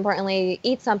most importantly,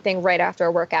 eat something right after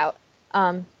a workout.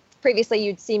 Previously,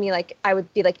 you'd see me like I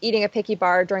would be like eating a picky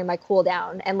bar during my cool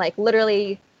down, and like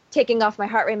literally taking off my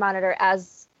heart rate monitor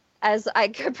as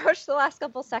I approach the last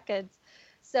couple seconds.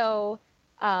 So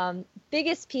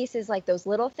biggest piece is like those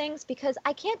little things, because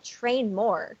I can't train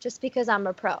more just because I'm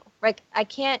a pro. Like I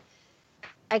can't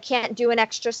do an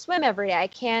extra swim every day. I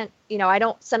can't, I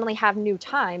don't suddenly have new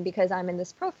time because I'm in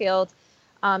this pro field.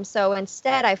 So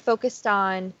instead I focused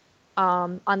on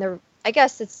the, I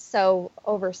guess it's so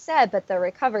oversaid, but the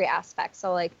recovery aspect.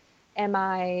 So like, am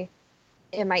I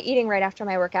eating right after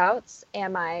my workouts?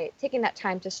 Am I taking that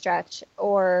time to stretch?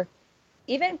 Or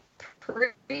even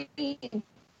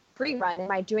pre-run,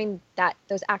 am I doing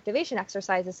those activation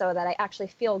exercises so that I actually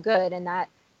feel good and that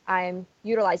I'm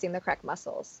utilizing the correct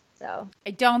muscles? So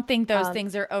I don't think those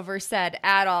things are oversaid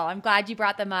at all. I'm glad you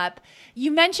brought them up.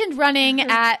 You mentioned running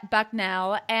at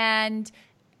Bucknell, and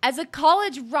as a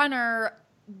college runner,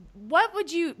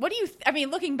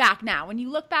 looking back now, when you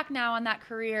look back now on that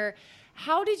career,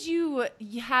 how did you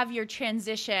have your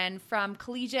transition from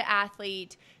collegiate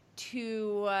athlete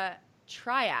to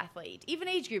triathlete, even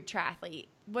age group triathlete?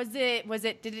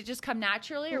 Did it just come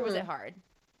naturally, or was it hard?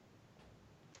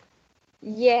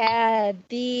 Yeah,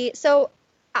 so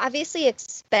obviously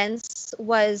expense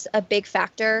was a big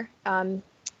factor,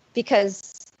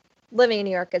 because living in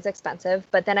New York is expensive,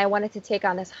 but then I wanted to take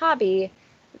on this hobby.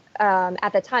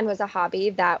 At the time, it was a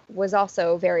hobby that was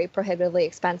also very prohibitively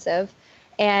expensive.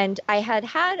 And I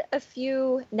had a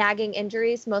few nagging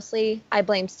injuries. Mostly I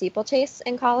blame steeplechase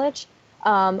in college.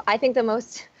 I think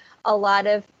a lot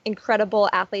of incredible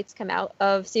athletes come out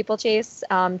of steeplechase,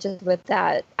 just with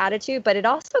that attitude, but it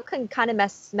also can kind of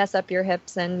mess up your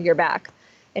hips and your back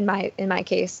in my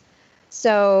case.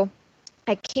 So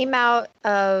I came out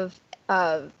of,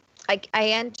 I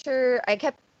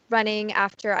kept running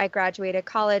after I graduated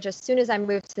college. As soon as I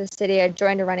moved to the city, I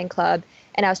joined a running club,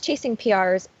 and I was chasing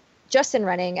PRs just in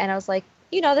running. And I was like,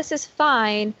 this is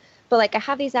fine, but like I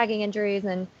have these nagging injuries,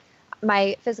 and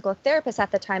my physical therapist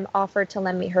at the time offered to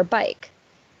lend me her bike.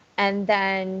 And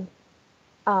then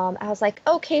I was like,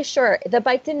 okay, sure. The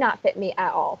bike did not fit me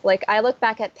at all. Like I look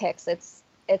back at pics,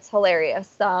 it's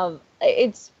hilarious.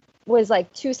 It was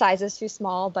like 2 sizes too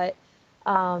small, but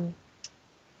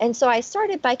and so I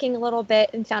started biking a little bit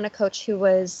and found a coach who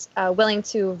was willing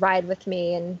to ride with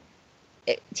me and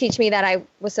teach me that I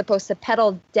was supposed to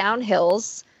pedal down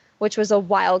hills, which was a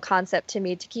wild concept to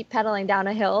me, to keep pedaling down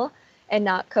a hill and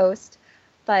not coast.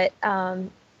 But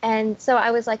and so I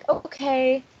was like,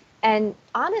 okay. And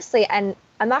honestly, and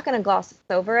I'm not going to gloss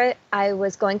over it, I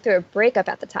was going through a breakup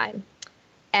at the time.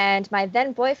 And my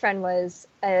then boyfriend was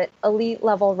an elite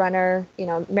level runner,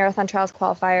 marathon trials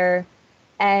qualifier.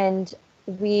 And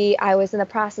I was in the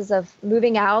process of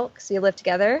moving out because we lived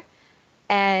together.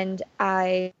 And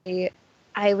I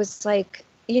was like,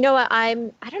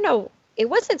 I don't know, it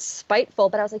wasn't spiteful,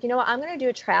 but I was like, I'm going to do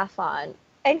a triathlon.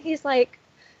 And he's like,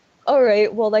 all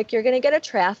right, well, like, you're going to get a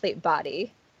triathlete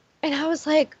body. And I was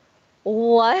like,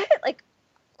 what? Like,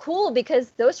 cool,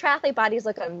 because those triathlete bodies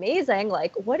look amazing.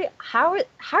 Like, how are you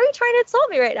trying to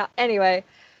insult me right now? Anyway,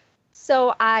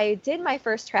 so I did my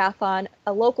first triathlon,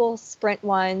 a local sprint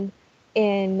one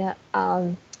in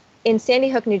Sandy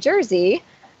Hook, New Jersey,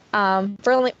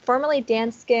 formerly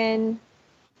Danskin,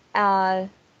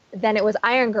 then it was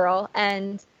Iron Girl,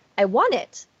 and I won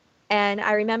it. And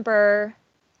I remember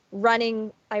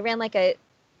I ran like a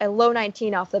low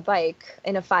 19 off the bike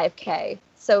in a 5K.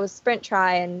 So it was sprint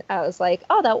try, and I was like,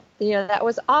 oh, that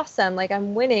was awesome. Like,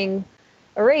 I'm winning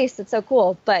a race. It's so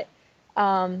cool. But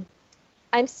I'm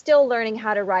still learning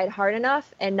how to ride hard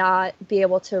enough and not be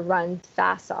able to run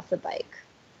fast off the bike.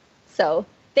 So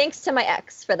thanks to my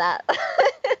ex for that.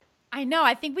 I know.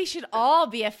 I think we should all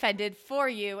be offended for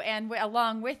you and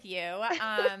along with you.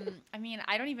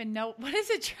 I don't even know. What is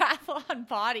a triathlon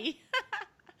body?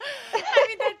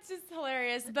 That's just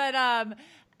hilarious. But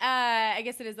I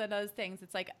guess it is one of those things.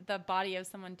 It's like the body of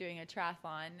someone doing a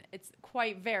triathlon. It's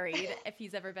quite varied if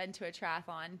he's ever been to a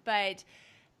triathlon. But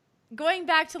going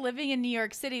back to living in New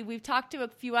York City, we've talked to a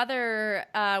few other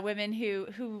women who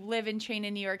live and train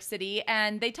in New York City,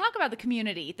 and they talk about the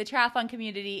community, the triathlon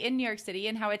community in New York City,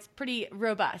 and how it's pretty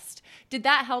robust. Did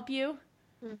that help you?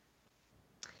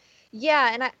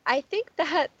 Yeah, and I think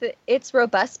that it's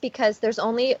robust because there's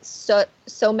only so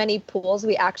many pools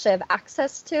we actually have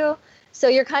access to. So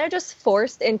you're kind of just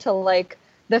forced into like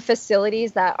the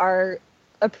facilities that are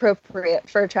appropriate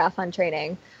for triathlon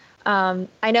training.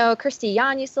 I know Kirsty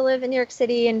Yan used to live in New York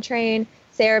City and train,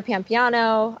 Sarah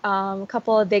Pampiano, a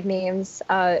couple of big names,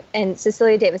 and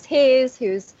Cecilia Davis Hayes,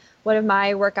 who's one of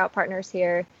my workout partners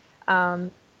here.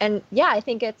 And yeah, I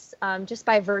think it's just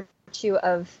by virtue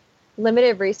of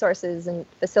limited resources and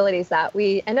facilities that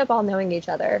we end up all knowing each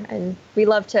other. And we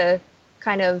love to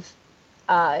kind of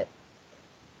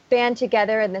band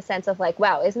together in the sense of like,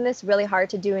 wow, isn't this really hard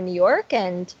to do in New York?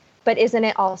 But isn't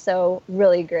it also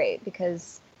really great?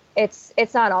 Because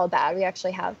it's not all bad. We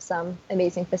actually have some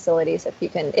amazing facilities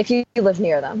if you live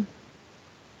near them.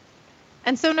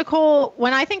 And so, Nicole,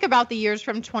 when I think about the years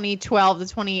from 2012 to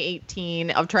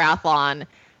 2018 of triathlon,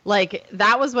 like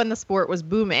that was when the sport was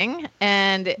booming,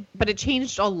 but it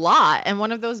changed a lot. And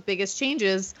one of those biggest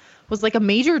changes was like a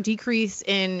major decrease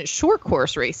in short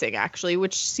course racing, actually,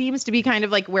 which seems to be kind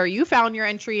of like where you found your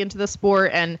entry into the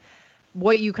sport and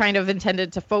what you kind of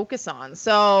intended to focus on.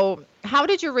 So how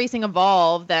did your racing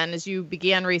evolve then as you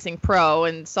began racing pro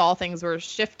and saw things were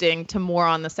shifting to more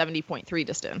on the 70.3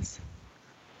 distance?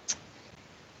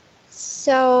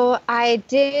 So I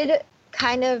did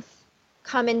kind of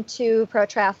come into pro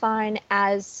triathlon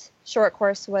as short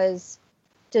course was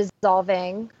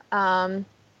dissolving.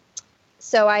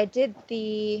 So I did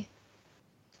the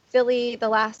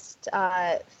last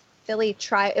Philly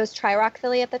it was Tri-Rock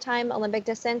Philly at the time, Olympic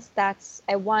distance.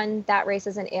 I won that race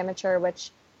as an amateur,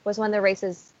 which was one of the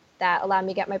races that allowed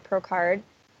me to get my pro card,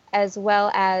 as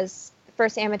well as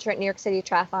first amateur at New York City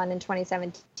Triathlon in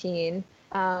 2017,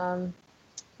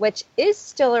 which is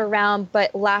still around,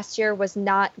 but last year was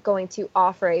not going to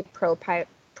offer a pro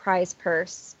prize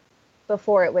purse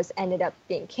before it ended up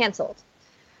being canceled.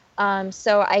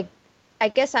 So I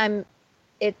guess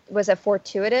it was a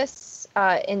fortuitous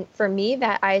for me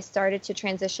that I started to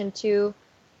transition to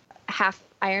half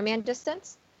Ironman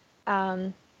distance.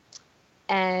 And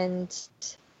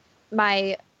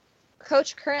my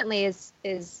coach currently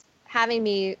is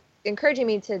encouraging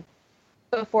me to,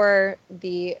 before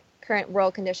the current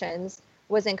world conditions,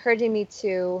 was encouraging me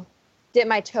to dip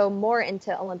my toe more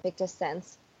into Olympic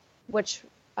distance, which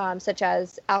such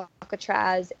as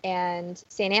Alcatraz and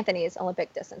St. Anthony's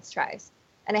Olympic distance tries.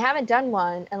 And I haven't done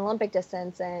an Olympic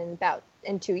distance in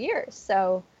 2 years.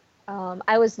 So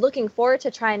I was looking forward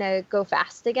to trying to go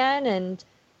fast again.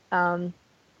 And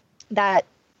that,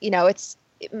 it's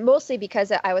mostly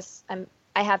because I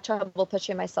have trouble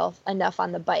pushing myself enough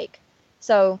on the bike.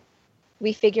 So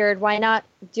we figured, why not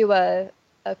do a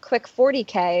quick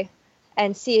 40K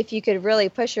and see if you could really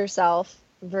push yourself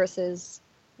versus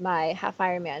my half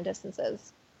Ironman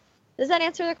distances. Does that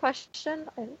answer the question?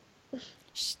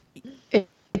 It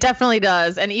definitely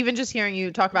does. And even just hearing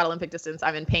you talk about Olympic distance,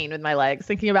 I'm in pain with my legs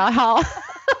thinking about how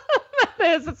that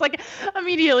is. It's like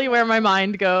immediately where my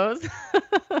mind goes.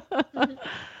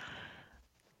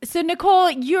 So Nicole,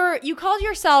 you called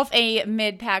yourself a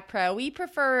mid-pack pro. We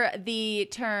prefer the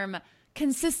term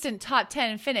consistent top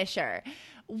 10 finisher.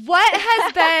 What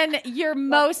has been your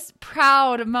most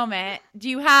proud moment? Do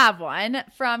you have one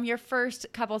from your first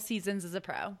couple seasons as a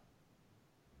pro?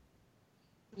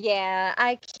 Yeah,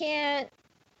 I can't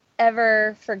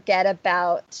ever forget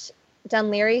about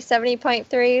Dunleary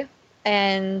 70.3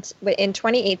 and in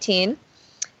 2018.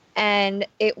 And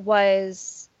it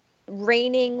was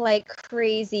raining like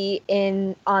crazy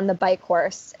on the bike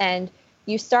course. And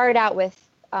you started out with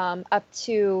up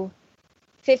to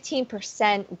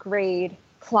 15% grade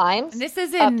climbs. And this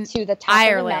is in to the top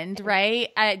Ireland, of the right?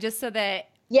 Just so that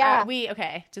yeah,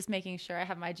 okay, just making sure I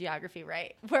have my geography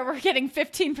right. Where we're getting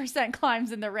 15%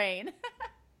 climbs in the rain.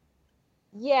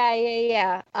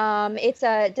 Yeah.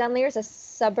 Dunleer is a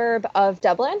suburb of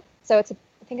Dublin, so I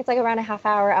think it's like around a half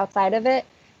hour outside of it,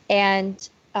 and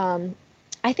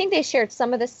I think they shared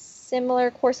some of the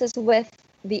similar courses with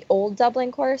the old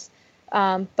Dublin course,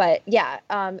 but yeah,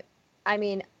 I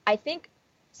mean, I think.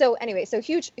 So anyway, so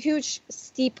huge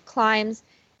steep climbs.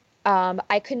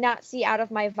 I could not see out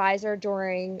of my visor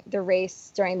during the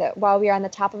race, while we were on the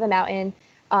top of a mountain.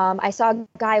 I saw a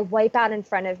guy wipe out in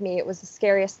front of me. It was the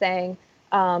scariest thing.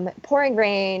 Pouring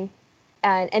rain.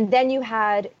 And then you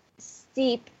had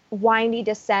steep, windy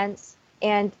descents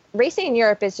And racing in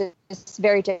Europe is just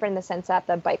very different in the sense that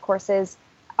the bike courses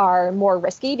are more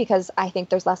risky because I think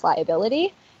there's less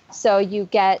liability. So you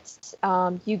get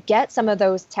some of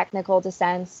those technical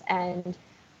descents and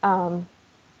a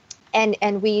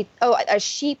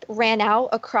sheep ran out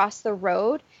across the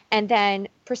road and then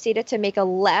proceeded to make a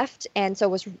left, and so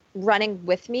was running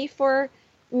with me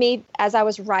as I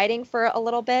was riding for a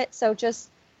little bit. So just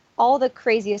all the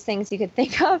craziest things you could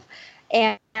think of.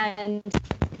 And I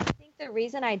think the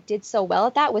reason I did so well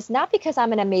at that was not because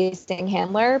I'm an amazing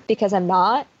handler, because I'm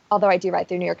not, although I do ride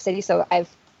through New York City, so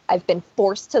I've been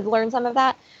forced to learn some of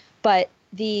that. But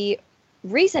the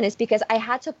reason is because I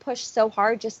had to push so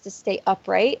hard just to stay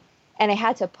upright, and I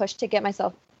had to push to get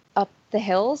myself up the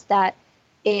hills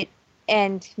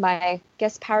and my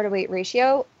power to weight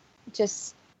ratio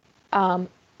just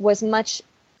was much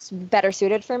better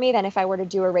suited for me than if I were to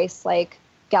do a race like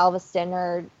Galveston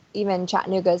or even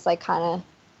Chattanooga's like kind of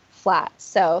flat.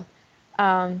 So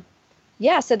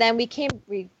so then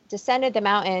we descended the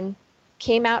mountain,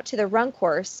 came out to the run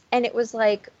course, and it was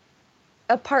like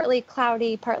a partly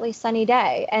cloudy, partly sunny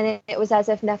day. And it was as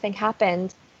if nothing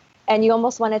happened. And you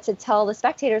almost wanted to tell the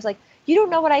spectators, like, you don't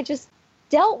know what I just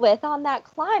dealt with on that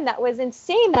climb. That was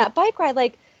insane. That bike ride,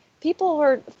 like, people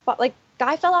were like,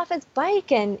 guy fell off his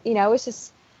bike, and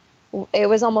it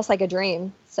was almost like a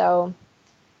dream. So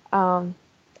I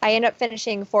ended up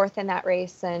finishing 4th in that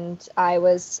race, and I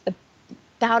was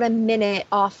about a minute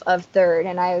off of 3rd.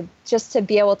 And I just to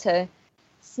be able to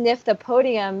sniff the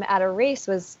podium at a race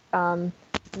was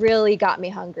really got me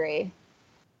hungry.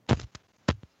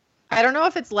 I don't know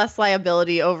if it's less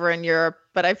liability over in Europe,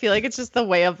 but I feel like it's just the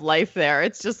way of life there.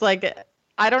 It's just like,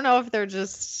 I don't know if they're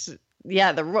just,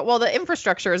 the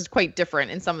infrastructure is quite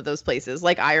different in some of those places,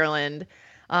 like Ireland.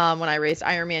 When I raced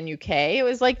Ironman UK, it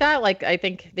was like that. Like, I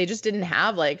think they just didn't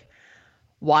have like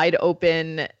wide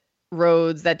open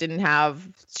roads that didn't have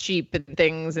sheep and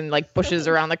things and like bushes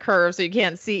around the curve so you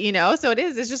can't see, so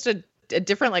it's just a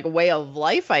different like way of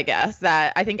life, I guess,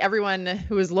 that I think everyone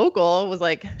who was local was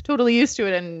like totally used to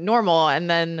it and normal. And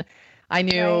then I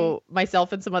knew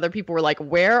myself and some other people were like,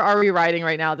 where are we riding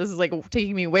right now? This is like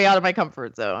taking me way out of my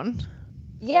comfort zone.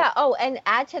 Yeah. Oh, and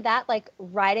add to that, like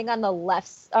riding on the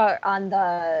left, on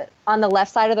the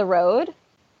left side of the road.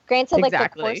 Granted, like the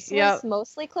course was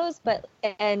mostly closed, but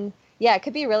it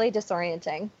could be really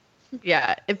disorienting.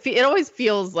 Yeah, it always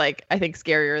feels like, I think,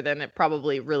 scarier than it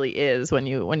probably really is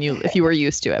if you were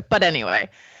used to it. But anyway,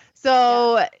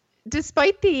 so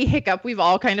despite the hiccup we've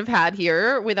all kind of had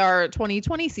here with our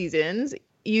 2020 seasons,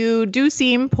 you do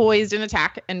seem poised and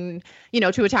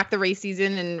to attack the race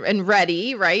season and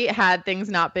ready, right? Had things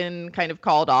not been kind of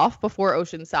called off before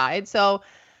Oceanside. So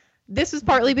this was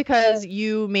partly because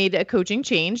you made a coaching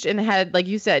change and had, like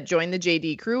you said, joined the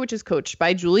JD crew, which is coached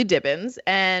by Julie Dibbins.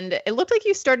 And it looked like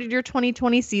you started your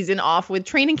 2020 season off with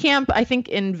training camp, I think,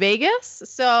 in Vegas.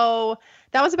 So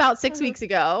that was about 6 weeks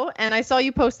ago. And I saw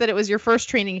you post that it was your first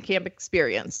training camp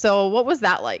experience. So what was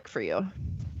that like for you?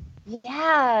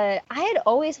 Yeah, I had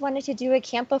always wanted to do a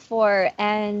camp before.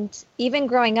 And even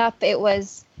growing up, it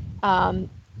was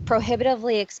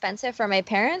prohibitively expensive for my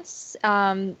parents.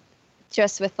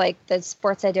 Just with like the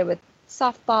sports I did with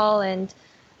softball and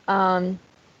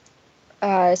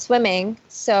swimming.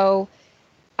 So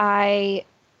I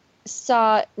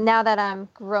saw, now that I'm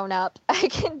grown up,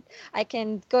 I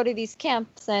can go to these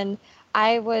camps, and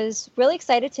I was really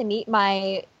excited to meet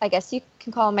I guess you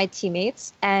can call them my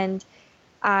teammates. And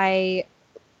part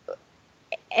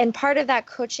of that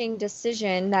coaching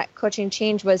decision, that coaching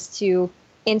change, was to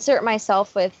insert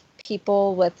myself with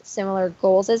people with similar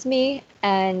goals as me.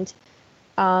 And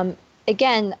kind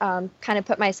of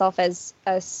put myself as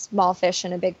a small fish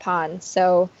in a big pond.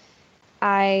 So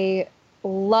I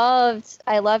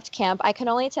loved camp. I could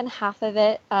only attend half of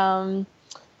it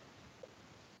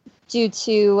due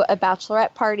to a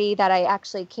bachelorette party that I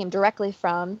actually came directly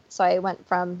from. So I went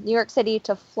from New York City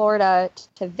to Florida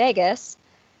to Vegas,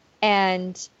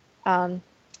 and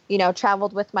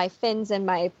traveled with my fins and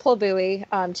my pull buoy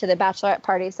to the bachelorette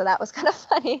party. So that was kind of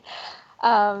funny.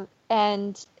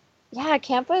 Yeah,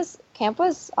 camp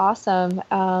was awesome.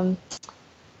 I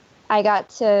got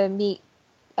to meet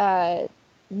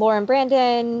Lauren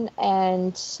Brandon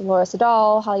and Laura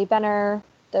Sedal, Holly Benner.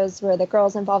 Those were the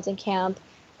girls involved in camp.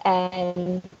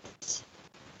 And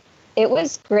it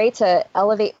was great to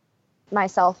elevate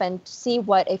myself and see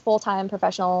what a full-time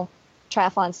professional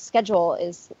triathlon schedule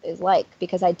is like,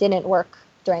 because I didn't work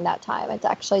during that time. I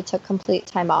actually took complete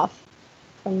time off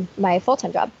from my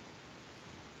full-time job.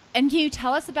 And can you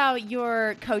tell us about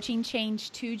your coaching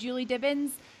change to Julie Dibbins?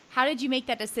 How did you make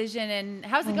that decision, and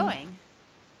how's it going?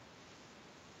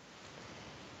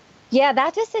 Yeah,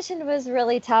 that decision was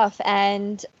really tough.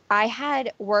 And I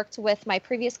had worked with my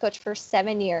previous coach for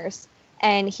 7 years,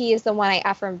 and he is the one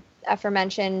I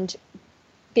aforementioned,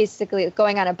 basically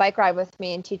going on a bike ride with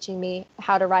me and teaching me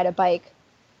how to ride a bike.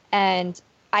 And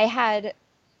I had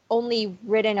only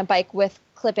ridden a bike with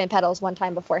clip-in pedals one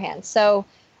time beforehand. So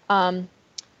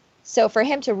for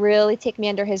him to really take me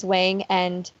under his wing,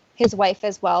 and his wife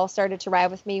as well started to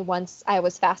ride with me once I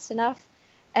was fast enough.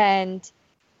 And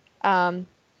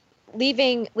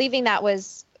leaving that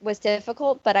was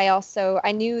difficult, but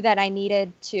I knew that I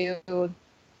needed to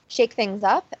shake things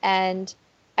up, and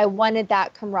I wanted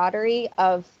that camaraderie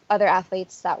of other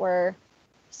athletes that were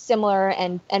similar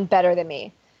and better than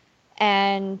me.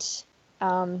 And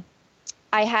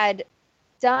I had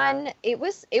done, it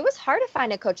was hard to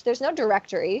find a coach. There's no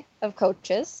directory of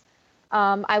coaches.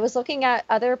 I was looking at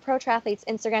other pro triathletes'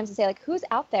 Instagrams to say, like, who's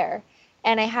out there?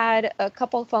 And I had a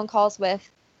couple phone calls with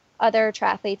other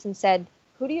triathletes and said,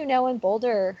 who do you know in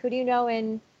Boulder? Who do you know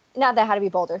in, not that it had to be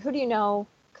Boulder, who do you know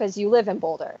because you live in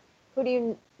Boulder? Who do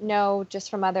you know just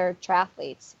from other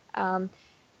triathletes?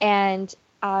 And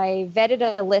I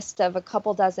vetted a list of a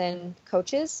couple dozen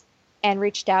coaches and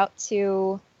reached out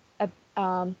to a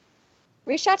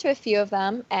few of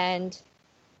them, and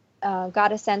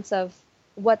got a sense of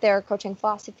what their coaching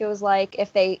philosophy was like,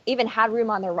 if they even had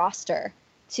room on their roster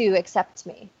to accept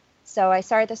me. So I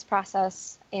started this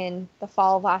process in the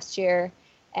fall of last year,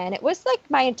 and it was like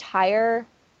my entire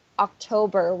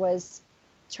October was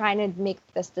trying to make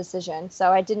this decision.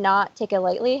 So I did not take it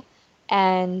lightly,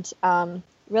 and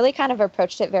really kind of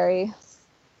approached it very,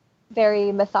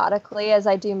 very methodically, as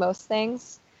I do most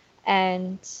things.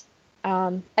 And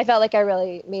I felt like I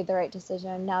really made the right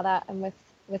decision now that I'm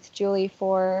with Julie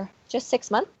for just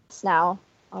 6 months now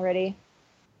already.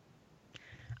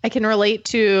 I can relate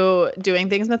to doing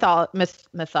things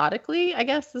methodically, I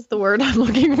guess is the word I'm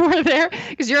looking for there,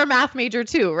 because you're a math major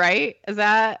too, right? Is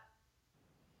that?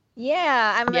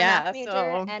 Yeah, I'm a math major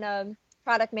and a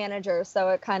product manager, so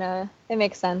it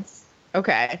makes sense.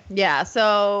 Okay. Yeah.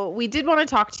 So we did want to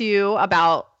talk to you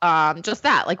about just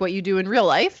that, like what you do in real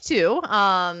life too.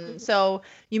 So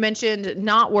you mentioned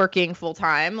not working full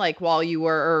time, like while you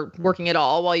were, or working at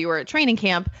all while you were at training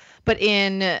camp, but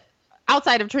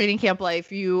outside of training camp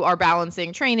life, you are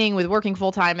balancing training with working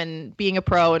full time and being a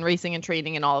pro and racing and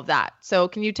training and all of that. So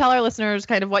can you tell our listeners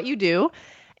kind of what you do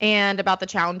and about the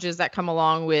challenges that come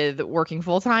along with working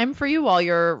full time for you while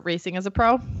you're racing as a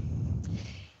pro?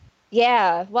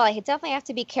 Yeah, well, I definitely have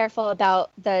to be careful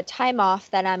about the time off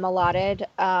that I'm allotted.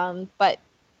 But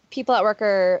people at work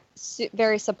are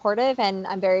very supportive, and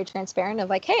I'm very transparent of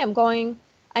like, hey,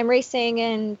 I'm racing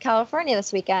in California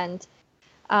this weekend.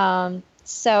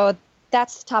 So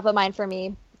that's top of mind for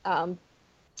me,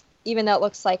 even though it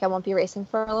looks like I won't be racing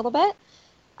for a little bit.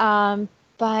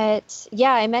 But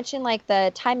yeah, I mentioned like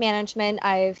the time management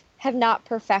have not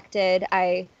perfected.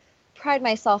 I pride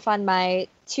myself on my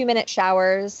 2-minute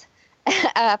showers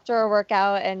after a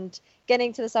workout and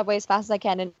getting to the subway as fast as I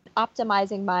can and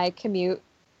optimizing my commute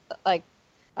like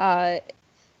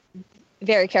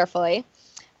very carefully.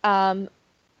 But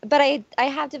I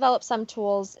have developed some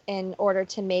tools in order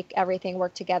to make everything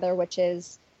work together, which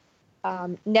is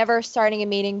never starting a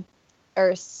meeting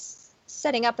or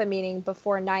setting up a meeting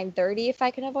before 9:30 if I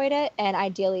can avoid it, and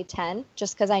ideally 10,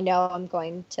 just because I know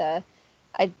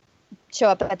I show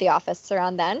up at the office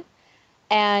around then.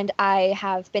 And I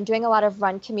have been doing a lot of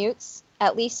run commutes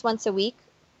at least once a week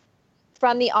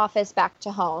from the office back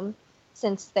to home,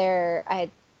 since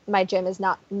my gym is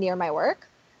not near my work.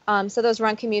 So those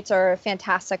run commutes are a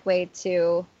fantastic way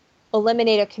to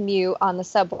eliminate a commute on the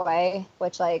subway,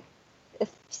 which it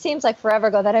seems like forever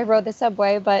ago that I rode the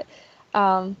subway, but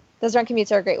those run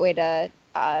commutes are a great way to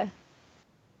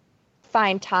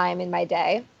find time in my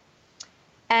day.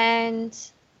 And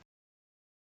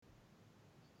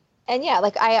yeah,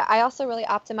 I also really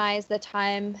optimize the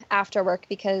time after work,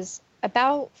 because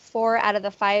about 4 out of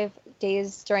the 5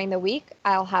 days during the week,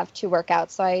 I'll have 2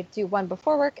 workouts. So I do one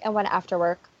before work and one after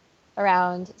work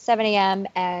around 7 a.m.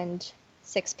 and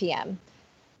 6 p.m.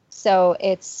 So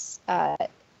it's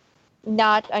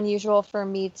not unusual for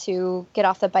me to get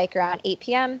off the bike around 8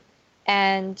 p.m.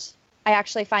 And I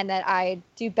actually find that I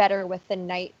do better with the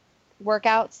night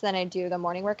workouts than I do the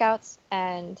morning workouts.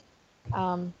 And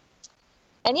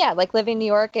yeah, living in New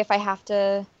York, if I have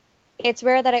to, it's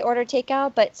rare that I order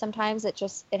takeout, but sometimes it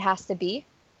has to be.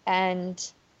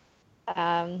 And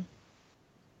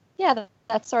yeah,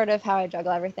 that's sort of how I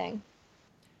juggle everything.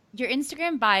 Your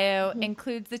Instagram bio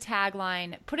includes the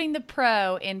tagline, "Putting the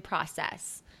pro in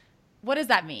process." What does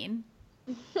that mean?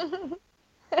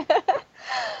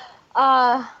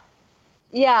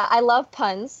 Yeah, I love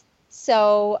puns.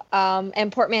 So,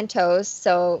 and portmanteaus.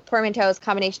 So portmanteaus,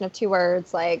 combination of two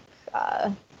words like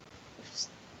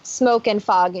smoke and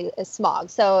fog is smog.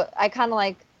 So I kind of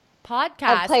like podcast.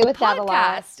 I play with that a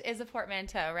lot. Podcast is a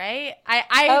portmanteau, right?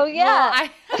 Oh, yeah.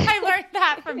 Well, I learned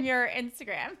that from your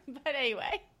Instagram. But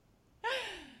anyway.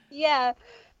 Yeah.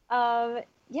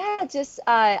 Just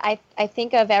I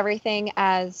think of everything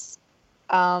as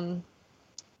a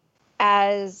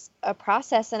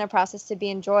process and a process to be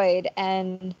enjoyed.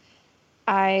 And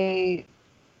I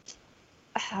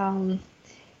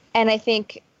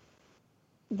think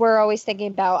we're always thinking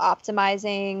about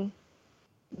optimizing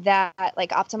that,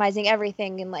 like optimizing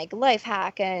everything in like life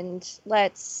hack and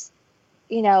let's,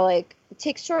 like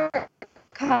take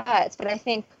shortcuts. But I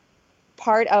think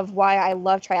part of why I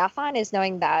love triathlon is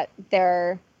knowing that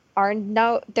there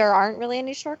aren't really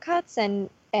any shortcuts, and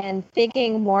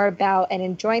thinking more about and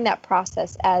enjoying that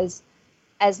process as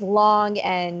long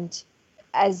and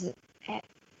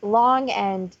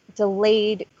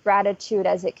delayed gratitude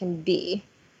as it can be.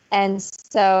 And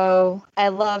so I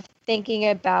love thinking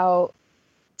about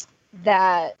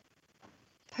that,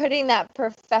 putting that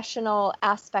professional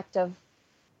aspect of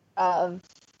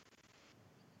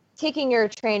taking your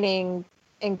training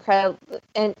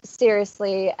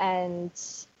seriously and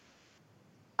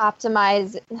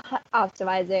optimizing,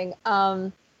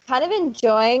 kind of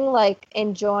enjoying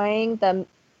the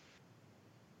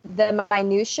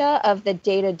minutia of the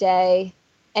day-to-day,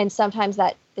 and sometimes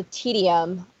the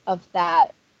tedium of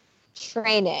that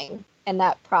training and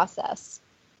that process,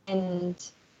 and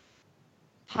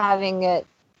having it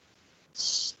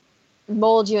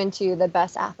mold you into the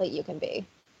best athlete you can be.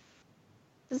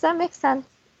 Does that make sense?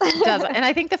 It does. And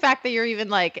I think the fact that you're even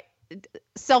like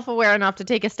self-aware enough to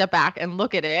take a step back and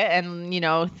look at it and,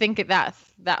 think that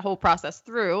whole process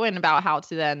through, and about how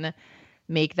to then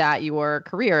make that your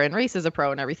career and race as a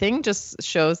pro and everything, just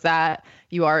shows that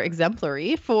you are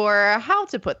exemplary for how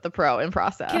to put the pro in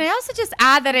process. Can I also just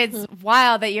add that it's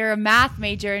wild that you're a math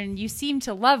major and you seem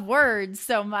to love words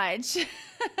so much?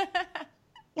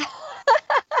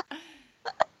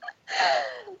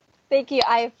 Thank you.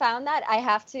 I found that I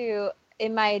have to,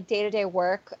 in my day-to-day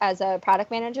work as a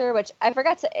product manager, which I work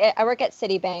at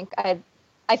Citibank.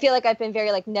 I feel like I've been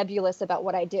very like nebulous about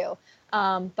what I do.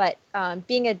 But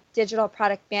being a digital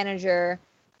product manager,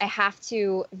 I have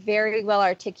to very well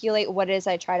articulate what it is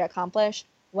I try to accomplish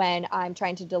when I'm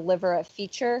trying to deliver a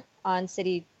feature on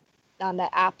the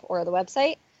app or the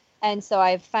website. And so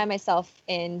I find myself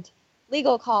in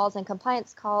legal calls and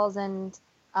compliance calls, and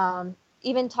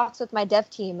even talks with my dev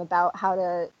team about how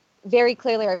to very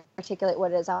clearly articulate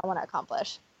what it is I want to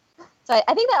accomplish. So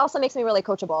I think that also makes me really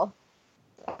coachable.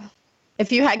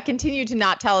 If you had continued to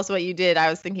not tell us what you did, I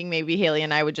was thinking maybe Haley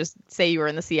and I would just say you were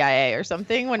in the CIA or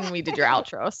something when we did your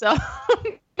outro. So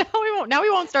now we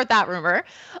won't start that rumor.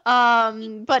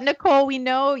 But Nicole, we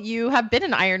know you have been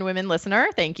an Iron Women listener.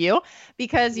 Thank you.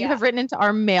 Because you have written into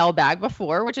our mailbag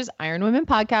before, which is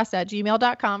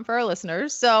ironwomenpodcast@gmail.com for our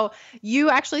listeners. So you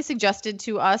actually suggested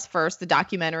to us first the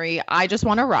documentary I Just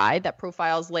Want to Ride, that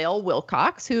profiles Lael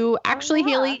Wilcox, who actually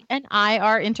Haley and I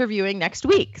are interviewing next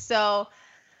week. So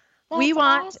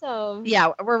awesome.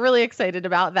 Yeah, we're really excited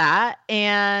about that.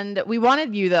 And we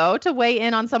wanted you, though, to weigh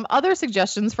in on some other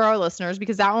suggestions for our listeners,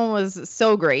 because that one was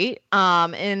so great.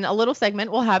 In a little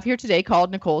segment we'll have here today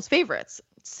called Nicole's Favorites.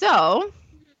 So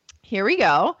here we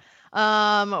go.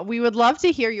 We would love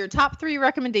to hear your top 3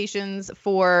 recommendations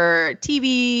for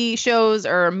TV shows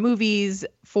or movies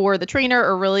for the trainer,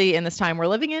 or really in this time we're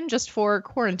living in, just for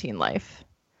quarantine life.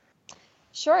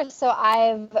 Sure. So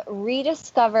I've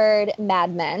rediscovered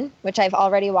Mad Men, which I've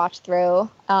already watched through.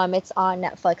 It's on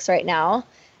Netflix right now.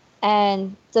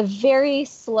 And it's a very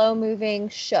slow-moving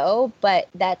show, but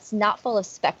that's not full of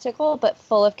spectacle, but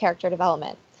full of character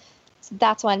development. So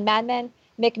that's one. Mad Men.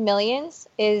 McMillions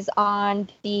is on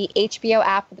the HBO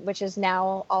app, which is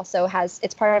now also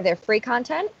it's part of their free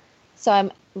content. So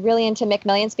I'm really into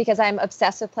McMillions because I'm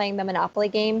obsessed with playing the Monopoly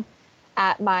game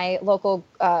at my local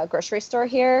grocery store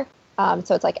here.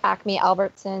 So it's like Acme,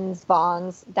 Albertsons,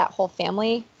 Vons, that whole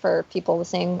family for people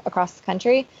listening across the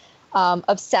country.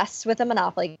 Obsessed with the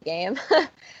Monopoly game.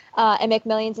 And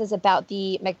McMillions is about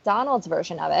the McDonald's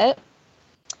version of it.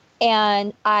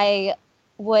 And I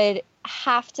would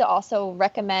have to also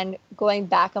recommend going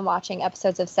back and watching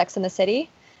episodes of Sex and the City,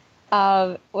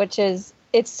 it's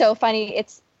so funny.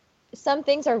 Some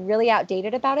things are really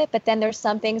outdated about it, but then there's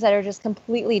some things that are just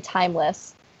completely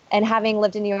timeless. And having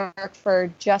lived in New York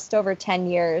for just over 10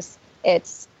 years,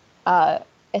 it's a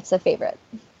favorite.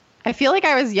 I feel like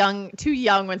I was too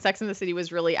young when Sex and the City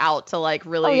was really out to like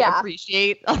really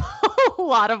appreciate a a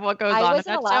lot of what goes on in I wasn't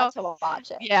that allowed show. to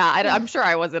watch it. Yeah, I'm sure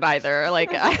I wasn't either.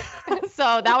 Like,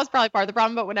 so that was probably part of the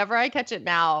problem. But whenever I catch it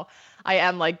now, I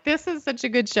am like, this is such a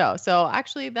good show. So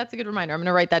actually, that's a good reminder. I'm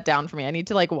gonna write that down for me. I need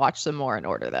to like watch some more in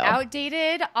order though.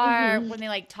 Outdated are when they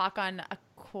like talk on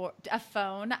a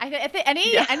phone. I think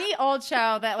any old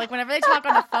show that like whenever they talk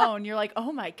on the phone, you're like,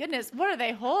 oh my goodness, what are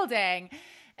they holding?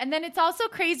 And then it's also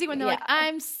crazy when they're like,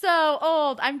 I'm so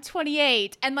old, I'm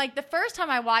 28. And like the first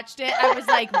time I watched it, I was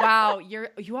like, wow,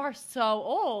 you are so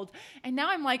old. And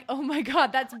now I'm like, oh my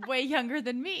God, that's way younger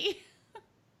than me.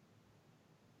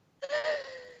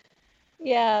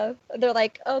 Yeah. They're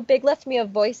like, oh, Big left me a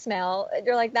voicemail.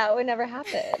 You're like, that would never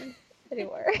happen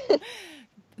anymore.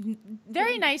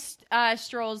 Very nice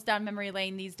strolls down memory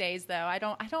lane these days, though. I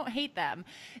don't hate them.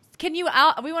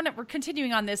 We're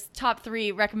continuing on this top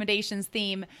 3 recommendations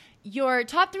theme. Your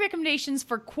top 3 recommendations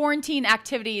for quarantine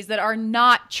activities that are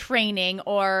not training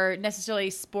or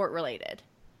necessarily sport related.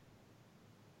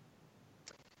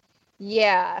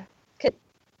 Yeah.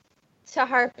 To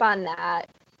harp on that,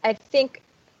 I think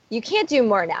you can't do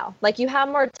more now. Like you have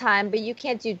more time, but you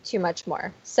can't do too much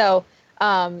more. So,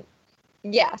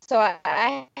 yeah, so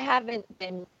I've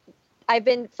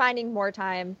been finding more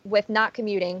time with not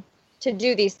commuting to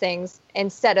do these things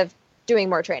instead of doing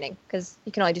more training because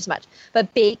you can only do so much.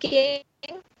 But baking,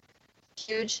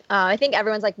 huge. I think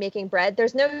everyone's like making bread.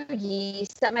 There's no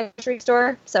yeast at my grocery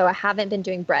store, so I haven't been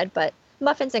doing bread, but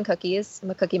muffins and cookies. I'm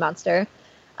a cookie monster.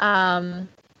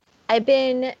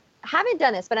 Haven't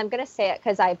done this, but I'm going to say it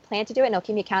because I plan to do it and it'll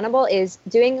keep me accountable, is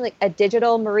doing like a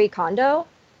digital Marie Kondo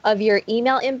of your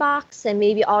email inbox and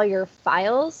maybe all your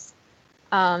files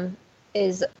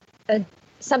is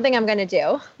something I'm going to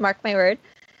do. Mark my word.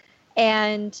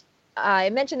 And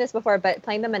I mentioned this before, but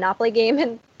playing the Monopoly game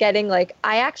and getting like,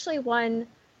 I actually won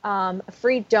a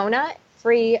free donut,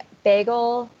 free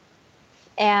bagel,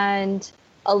 and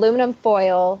aluminum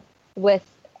foil with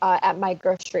at my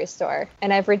grocery store,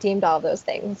 and I've redeemed all of those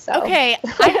things. So. Okay,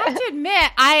 I have to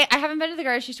admit, I haven't been to the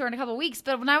grocery store in a couple of weeks,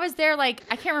 but when I was there, like,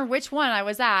 I can't remember which one I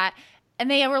was at, and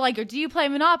they were like, do you play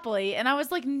Monopoly? And I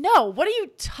was like, no, what are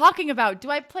you talking about? Do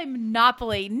I play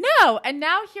Monopoly? No. And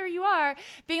now here you are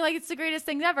being like, it's the greatest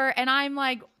thing ever, and I'm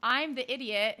like, I'm the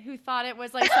idiot who thought it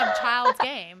was like some child's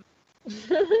game.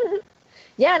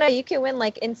 Yeah, no, you can win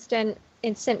like instant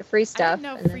free stuff. I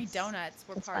didn't know free donuts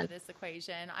were part of this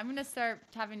equation. I'm going to start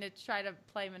having to try to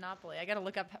play Monopoly. I got to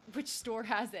look up which store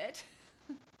has it.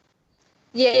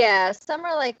 Yeah. Some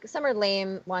are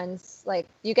lame ones. Like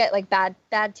you get like bad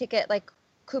ticket, like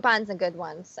coupons and good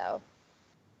ones. So.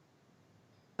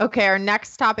 Okay. Our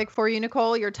next topic for you,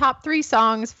 Nicole, your top 3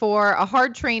 songs for a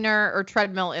hard trainer or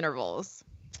treadmill intervals.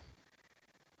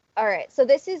 All right. So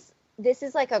this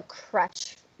is like a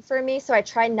crutch for me, so I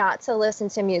try not to listen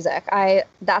to music.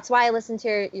 That's why I listen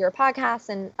to your podcasts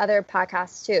and other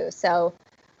podcasts too. So,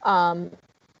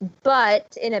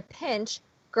 but in a pinch,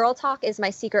 Girl Talk is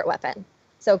my secret weapon.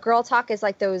 So Girl Talk is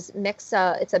like those mix.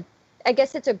 I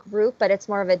guess it's a group, but it's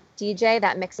more of a DJ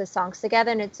that mixes songs together,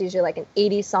 and it's usually like an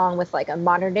 80s song with like a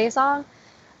modern day song.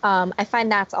 I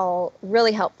find that's all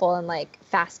really helpful and like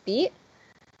fast beat.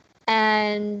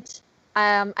 And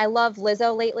I love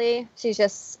Lizzo lately. She's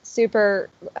just super,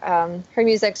 her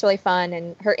music's really fun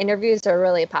and her interviews are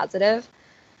really positive.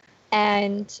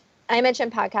 And I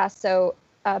mentioned podcasts. So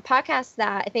a podcast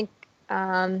that I think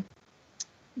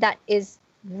that is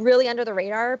really under the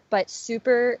radar, but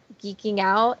super geeking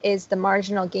out is the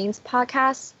Marginal Gains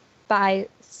podcast by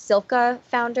Silka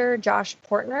founder Josh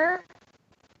Portner.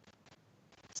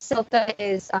 Silka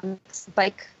is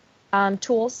bike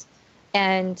tools,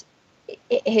 and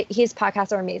his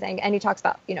podcasts are amazing, and he talks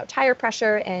about tire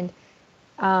pressure and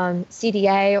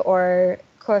CDA or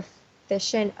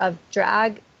coefficient of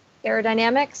drag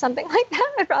aerodynamics, something like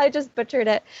that. I probably just butchered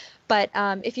it, but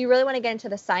if you really want to get into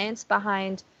the science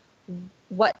behind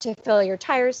what to fill your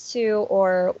tires to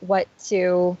or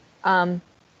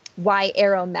why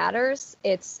aero matters,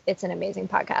 it's an amazing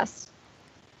podcast.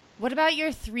 What about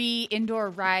your 3 indoor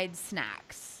ride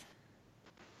snacks?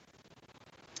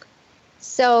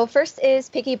 So first is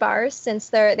Picky Bars, since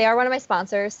they are one of my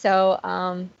sponsors. So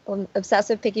I'm obsessed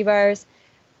with Picky Bars.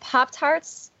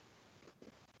 Pop-Tarts,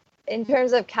 in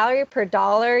terms of calorie per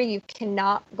dollar, you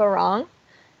cannot go wrong.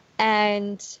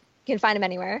 And you can find them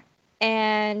anywhere.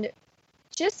 And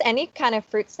just any kind of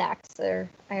fruit snacks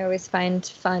I always find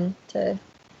fun to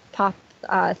pop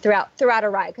throughout a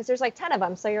ride, because there's like 10 of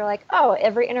them. So you're like, oh,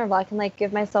 every interval I can like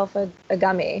give myself a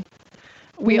gummy.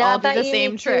 We all do the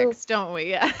same tricks, don't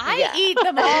we? Yeah. I eat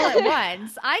them all at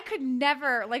once. I could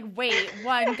never wait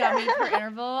 1 gummy per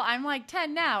interval. I'm like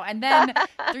 10 now. And then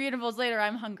 3 intervals later,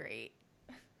 I'm hungry.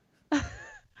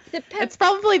 It's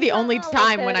probably the only on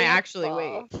time when I the actually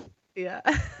fall. wait. Yeah.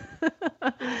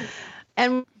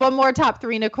 And one more top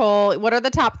 3, Nicole. What are the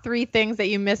top 3 things that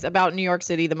you miss about New York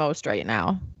City the most right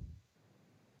now?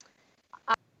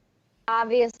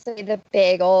 Obviously, the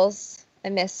bagels. I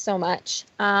miss so much.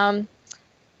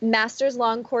 Masters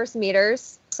long course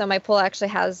meters. So my pool actually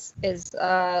has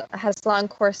long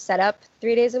course setup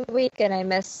 3 days a week, and I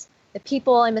miss the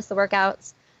people. I miss the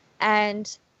workouts,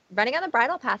 and running on the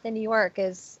bridle path in New York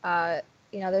is,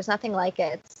 there's nothing like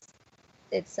it.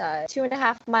 It's a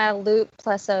 2.5 mile loop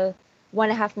plus a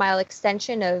 1.5 mile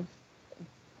extension of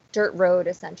dirt road,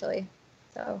 essentially.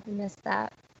 So I miss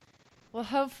that. Well,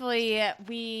 hopefully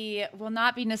we will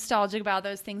not be nostalgic about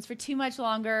those things for too much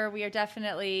longer. We are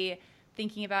definitely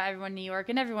thinking about everyone in New York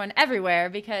and everyone everywhere,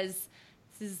 because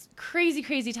this is crazy,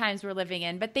 crazy times we're living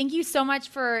in. But thank you so much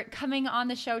for coming on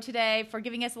the show today, for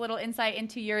giving us a little insight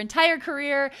into your entire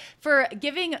career, for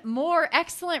giving more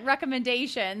excellent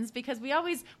recommendations, because we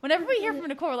always, whenever we hear from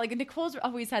Nicole, like, Nicole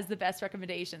always has the best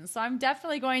recommendations. So I'm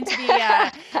definitely going to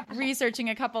be researching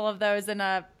a couple of those, and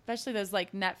especially those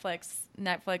like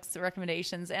Netflix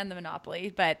recommendations and the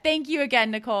Monopoly. But thank you again,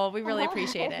 Nicole. We really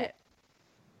appreciate it.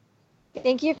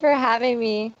 Thank you for having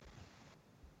me.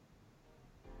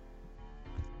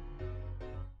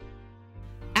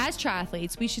 As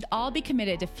triathletes, we should all be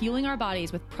committed to fueling our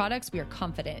bodies with products we are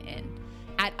confident in.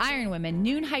 At Iron Women,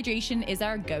 Noon Hydration is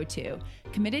our go-to.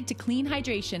 Committed to clean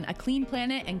hydration, a clean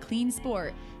planet, and clean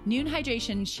sport, Noon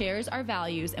Hydration shares our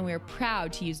values, and we are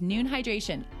proud to use Noon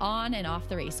Hydration on and off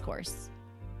the race course.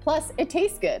 Plus, it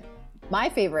tastes good. My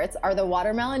favorites are the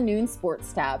Watermelon Noon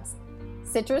Sports Tabs,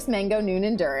 Citrus Mango Noon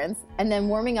Endurance, and then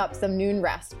warming up some Noon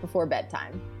Rest before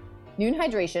bedtime. Noon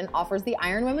Hydration offers the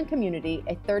Iron Women community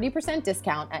a 30%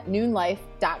 discount at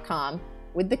noonlife.com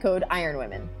with the code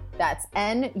IRONWOMEN. That's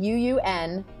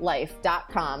NUUN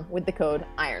life.com with the code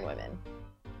IRONWOMEN.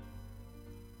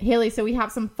 Haley, so we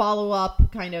have some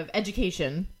follow-up kind of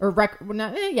education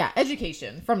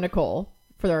education from Nicole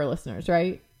for our listeners,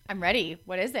 right? I'm ready.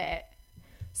 What is it?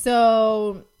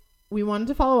 So we wanted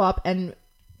to follow up and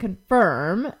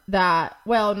confirm that,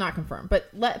 well, not confirm, but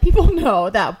let people know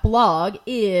that blog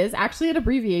is actually an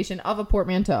abbreviation of a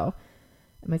portmanteau.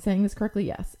 Am I saying this correctly?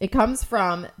 Yes. It comes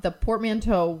from the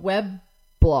portmanteau web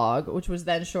blog, which was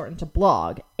then shortened to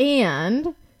blog.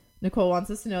 And Nicole wants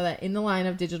us to know that in the line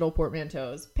of digital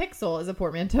portmanteaus, Pixel is a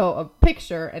portmanteau of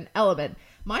picture and element.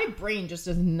 My brain just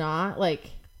does not I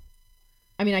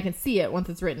can see it once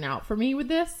it's written out for me with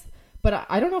this. But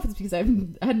I don't know if it's because I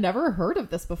had never heard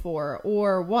of this before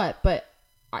or what, but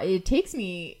it takes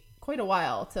me quite a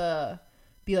while to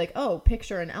be like, oh,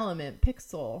 picture and element,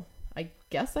 pixel. I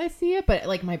guess I see it, but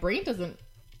like my brain doesn't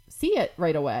see it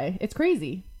right away. It's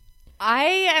crazy. I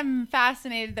am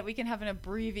fascinated that we can have an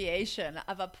abbreviation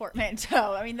of a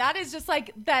portmanteau. I mean, that is just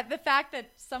like that. The fact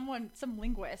that some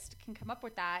linguist can come up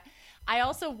with that. I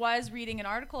also was reading an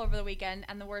article over the weekend,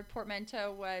 and the word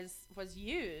portmanteau was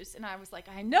used, and I was like,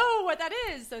 I know what that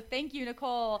is. So thank you,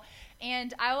 Nicole.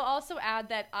 And I will also add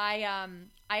that I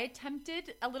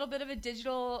attempted a little bit of a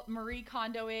digital Marie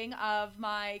Kondoing of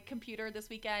my computer this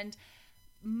weekend,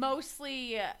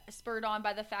 mostly spurred on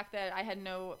by the fact that I had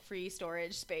no free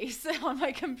storage space on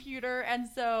my computer. And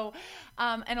so,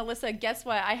 and Alyssa, guess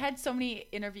what? I had so many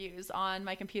interviews on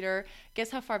my computer. Guess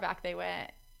how far back they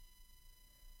went?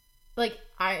 Like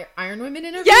Iron Women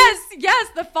interviews? Yes,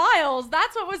 the files.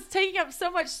 That's what was taking up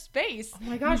so much space. Oh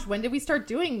my gosh, when did we start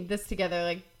doing this together?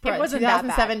 Like, it wasn't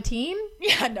 2017?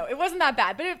 Yeah, no, it wasn't that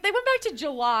bad. But they went back to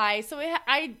July, so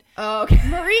okay.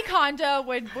 Marie Kondo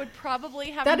would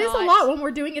probably have. That is a lot when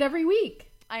we're doing it every week.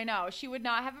 I know. She would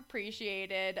not have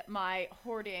appreciated my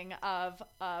hoarding of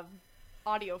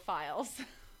audio files.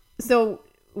 So,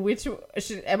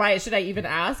 should I even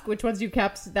ask which ones you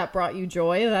kept that brought you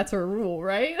joy? That's a rule,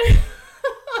 right?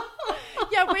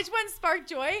 Yeah, which ones sparked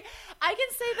joy? I can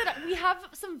say that we have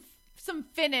some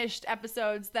finished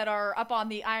episodes that are up on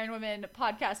the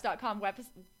ironwomenpodcast.com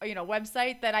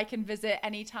website that I can visit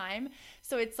anytime.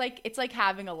 So it's like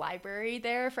having a library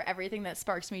there for everything that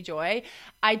sparks me joy.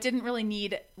 I didn't really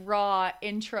need raw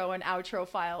intro and outro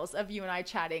files of you and I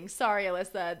chatting. Sorry,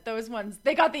 Alyssa, those ones,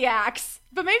 they got the axe.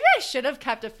 But maybe I should have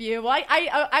kept a few. Well,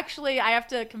 I have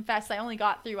to confess, I only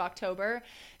got through October.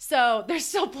 So there's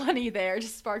still plenty there to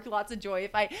spark lots of joy.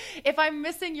 If I'm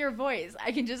missing your voice,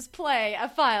 I can just play a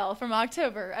file from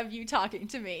October of you talking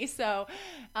to me. So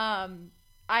I'm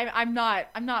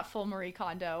not full Marie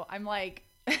Kondo. I'm like,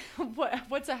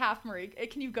 what's a half Marie?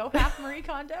 Can you go half Marie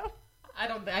Kondo?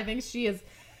 I think she is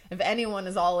if anyone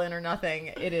is all in or nothing,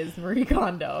 it is Marie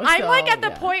Kondo. I'm like at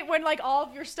the point when like all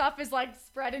of your stuff is like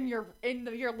spread in your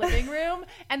living room,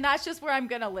 and that's just where I'm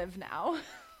gonna live now.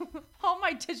 All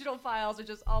my digital files are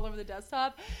just all over the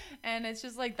desktop, and it's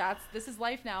just like this is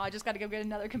life now. I just got to go get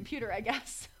another computer, I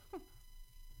guess.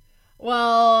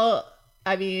 Well,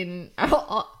 I mean,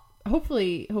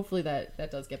 hopefully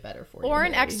that does get better for you. Or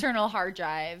an external hard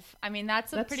drive. I mean,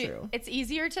 that's true. It's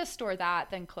easier to store that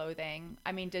than clothing.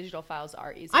 I mean, digital files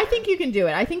are easier. I think you can do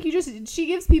it. I think she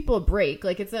gives people a break.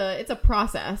 Like it's a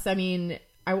process. I mean,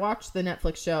 I watched the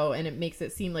Netflix show and it makes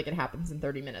it seem like it happens in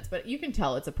 30 minutes, but you can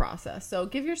tell it's a process. So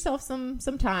give yourself some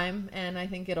time, and I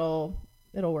think it'll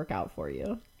work out for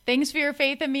you. Thanks for your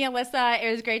faith in me, Alyssa. It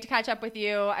was great to catch up with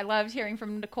you. I loved hearing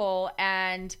from Nicole,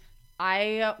 and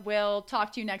I will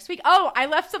talk to you next week. Oh, I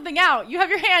left something out. You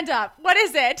have your hand up. What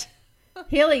is it?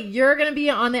 Haley, you're going to be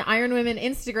on the Iron Women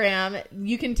Instagram.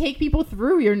 You can take people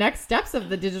through your next steps of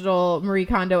the digital Marie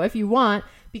Kondo if you want,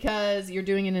 because you're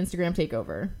doing an Instagram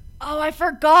takeover. Oh, I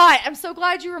forgot. I'm so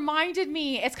glad you reminded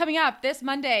me. It's coming up this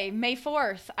Monday, May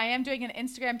 4th. I am doing an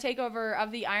Instagram takeover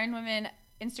of the Iron Women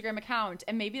Instagram account,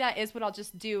 and maybe that is what I'll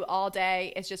just do all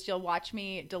day. It's just you'll watch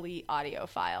me delete audio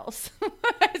files.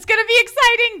 It's going to be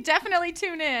exciting. Definitely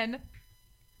tune in.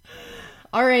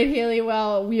 All right, Haley.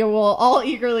 Well, we will all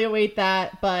eagerly await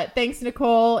that. But thanks,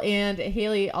 Nicole. And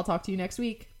Haley, I'll talk to you next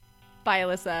week. Bye,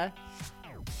 Alyssa.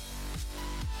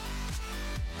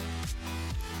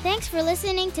 Thanks for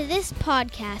listening to this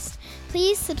podcast.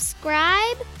 Please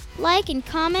subscribe, like, and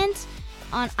comment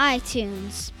on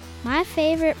iTunes. My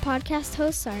favorite podcast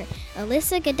hosts are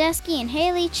Alyssa Godesky and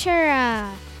Haley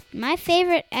Chura. My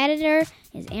favorite editor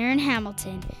is Aaron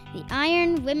Hamilton. The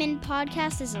Iron Women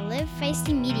podcast is a Live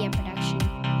Feisty Media production.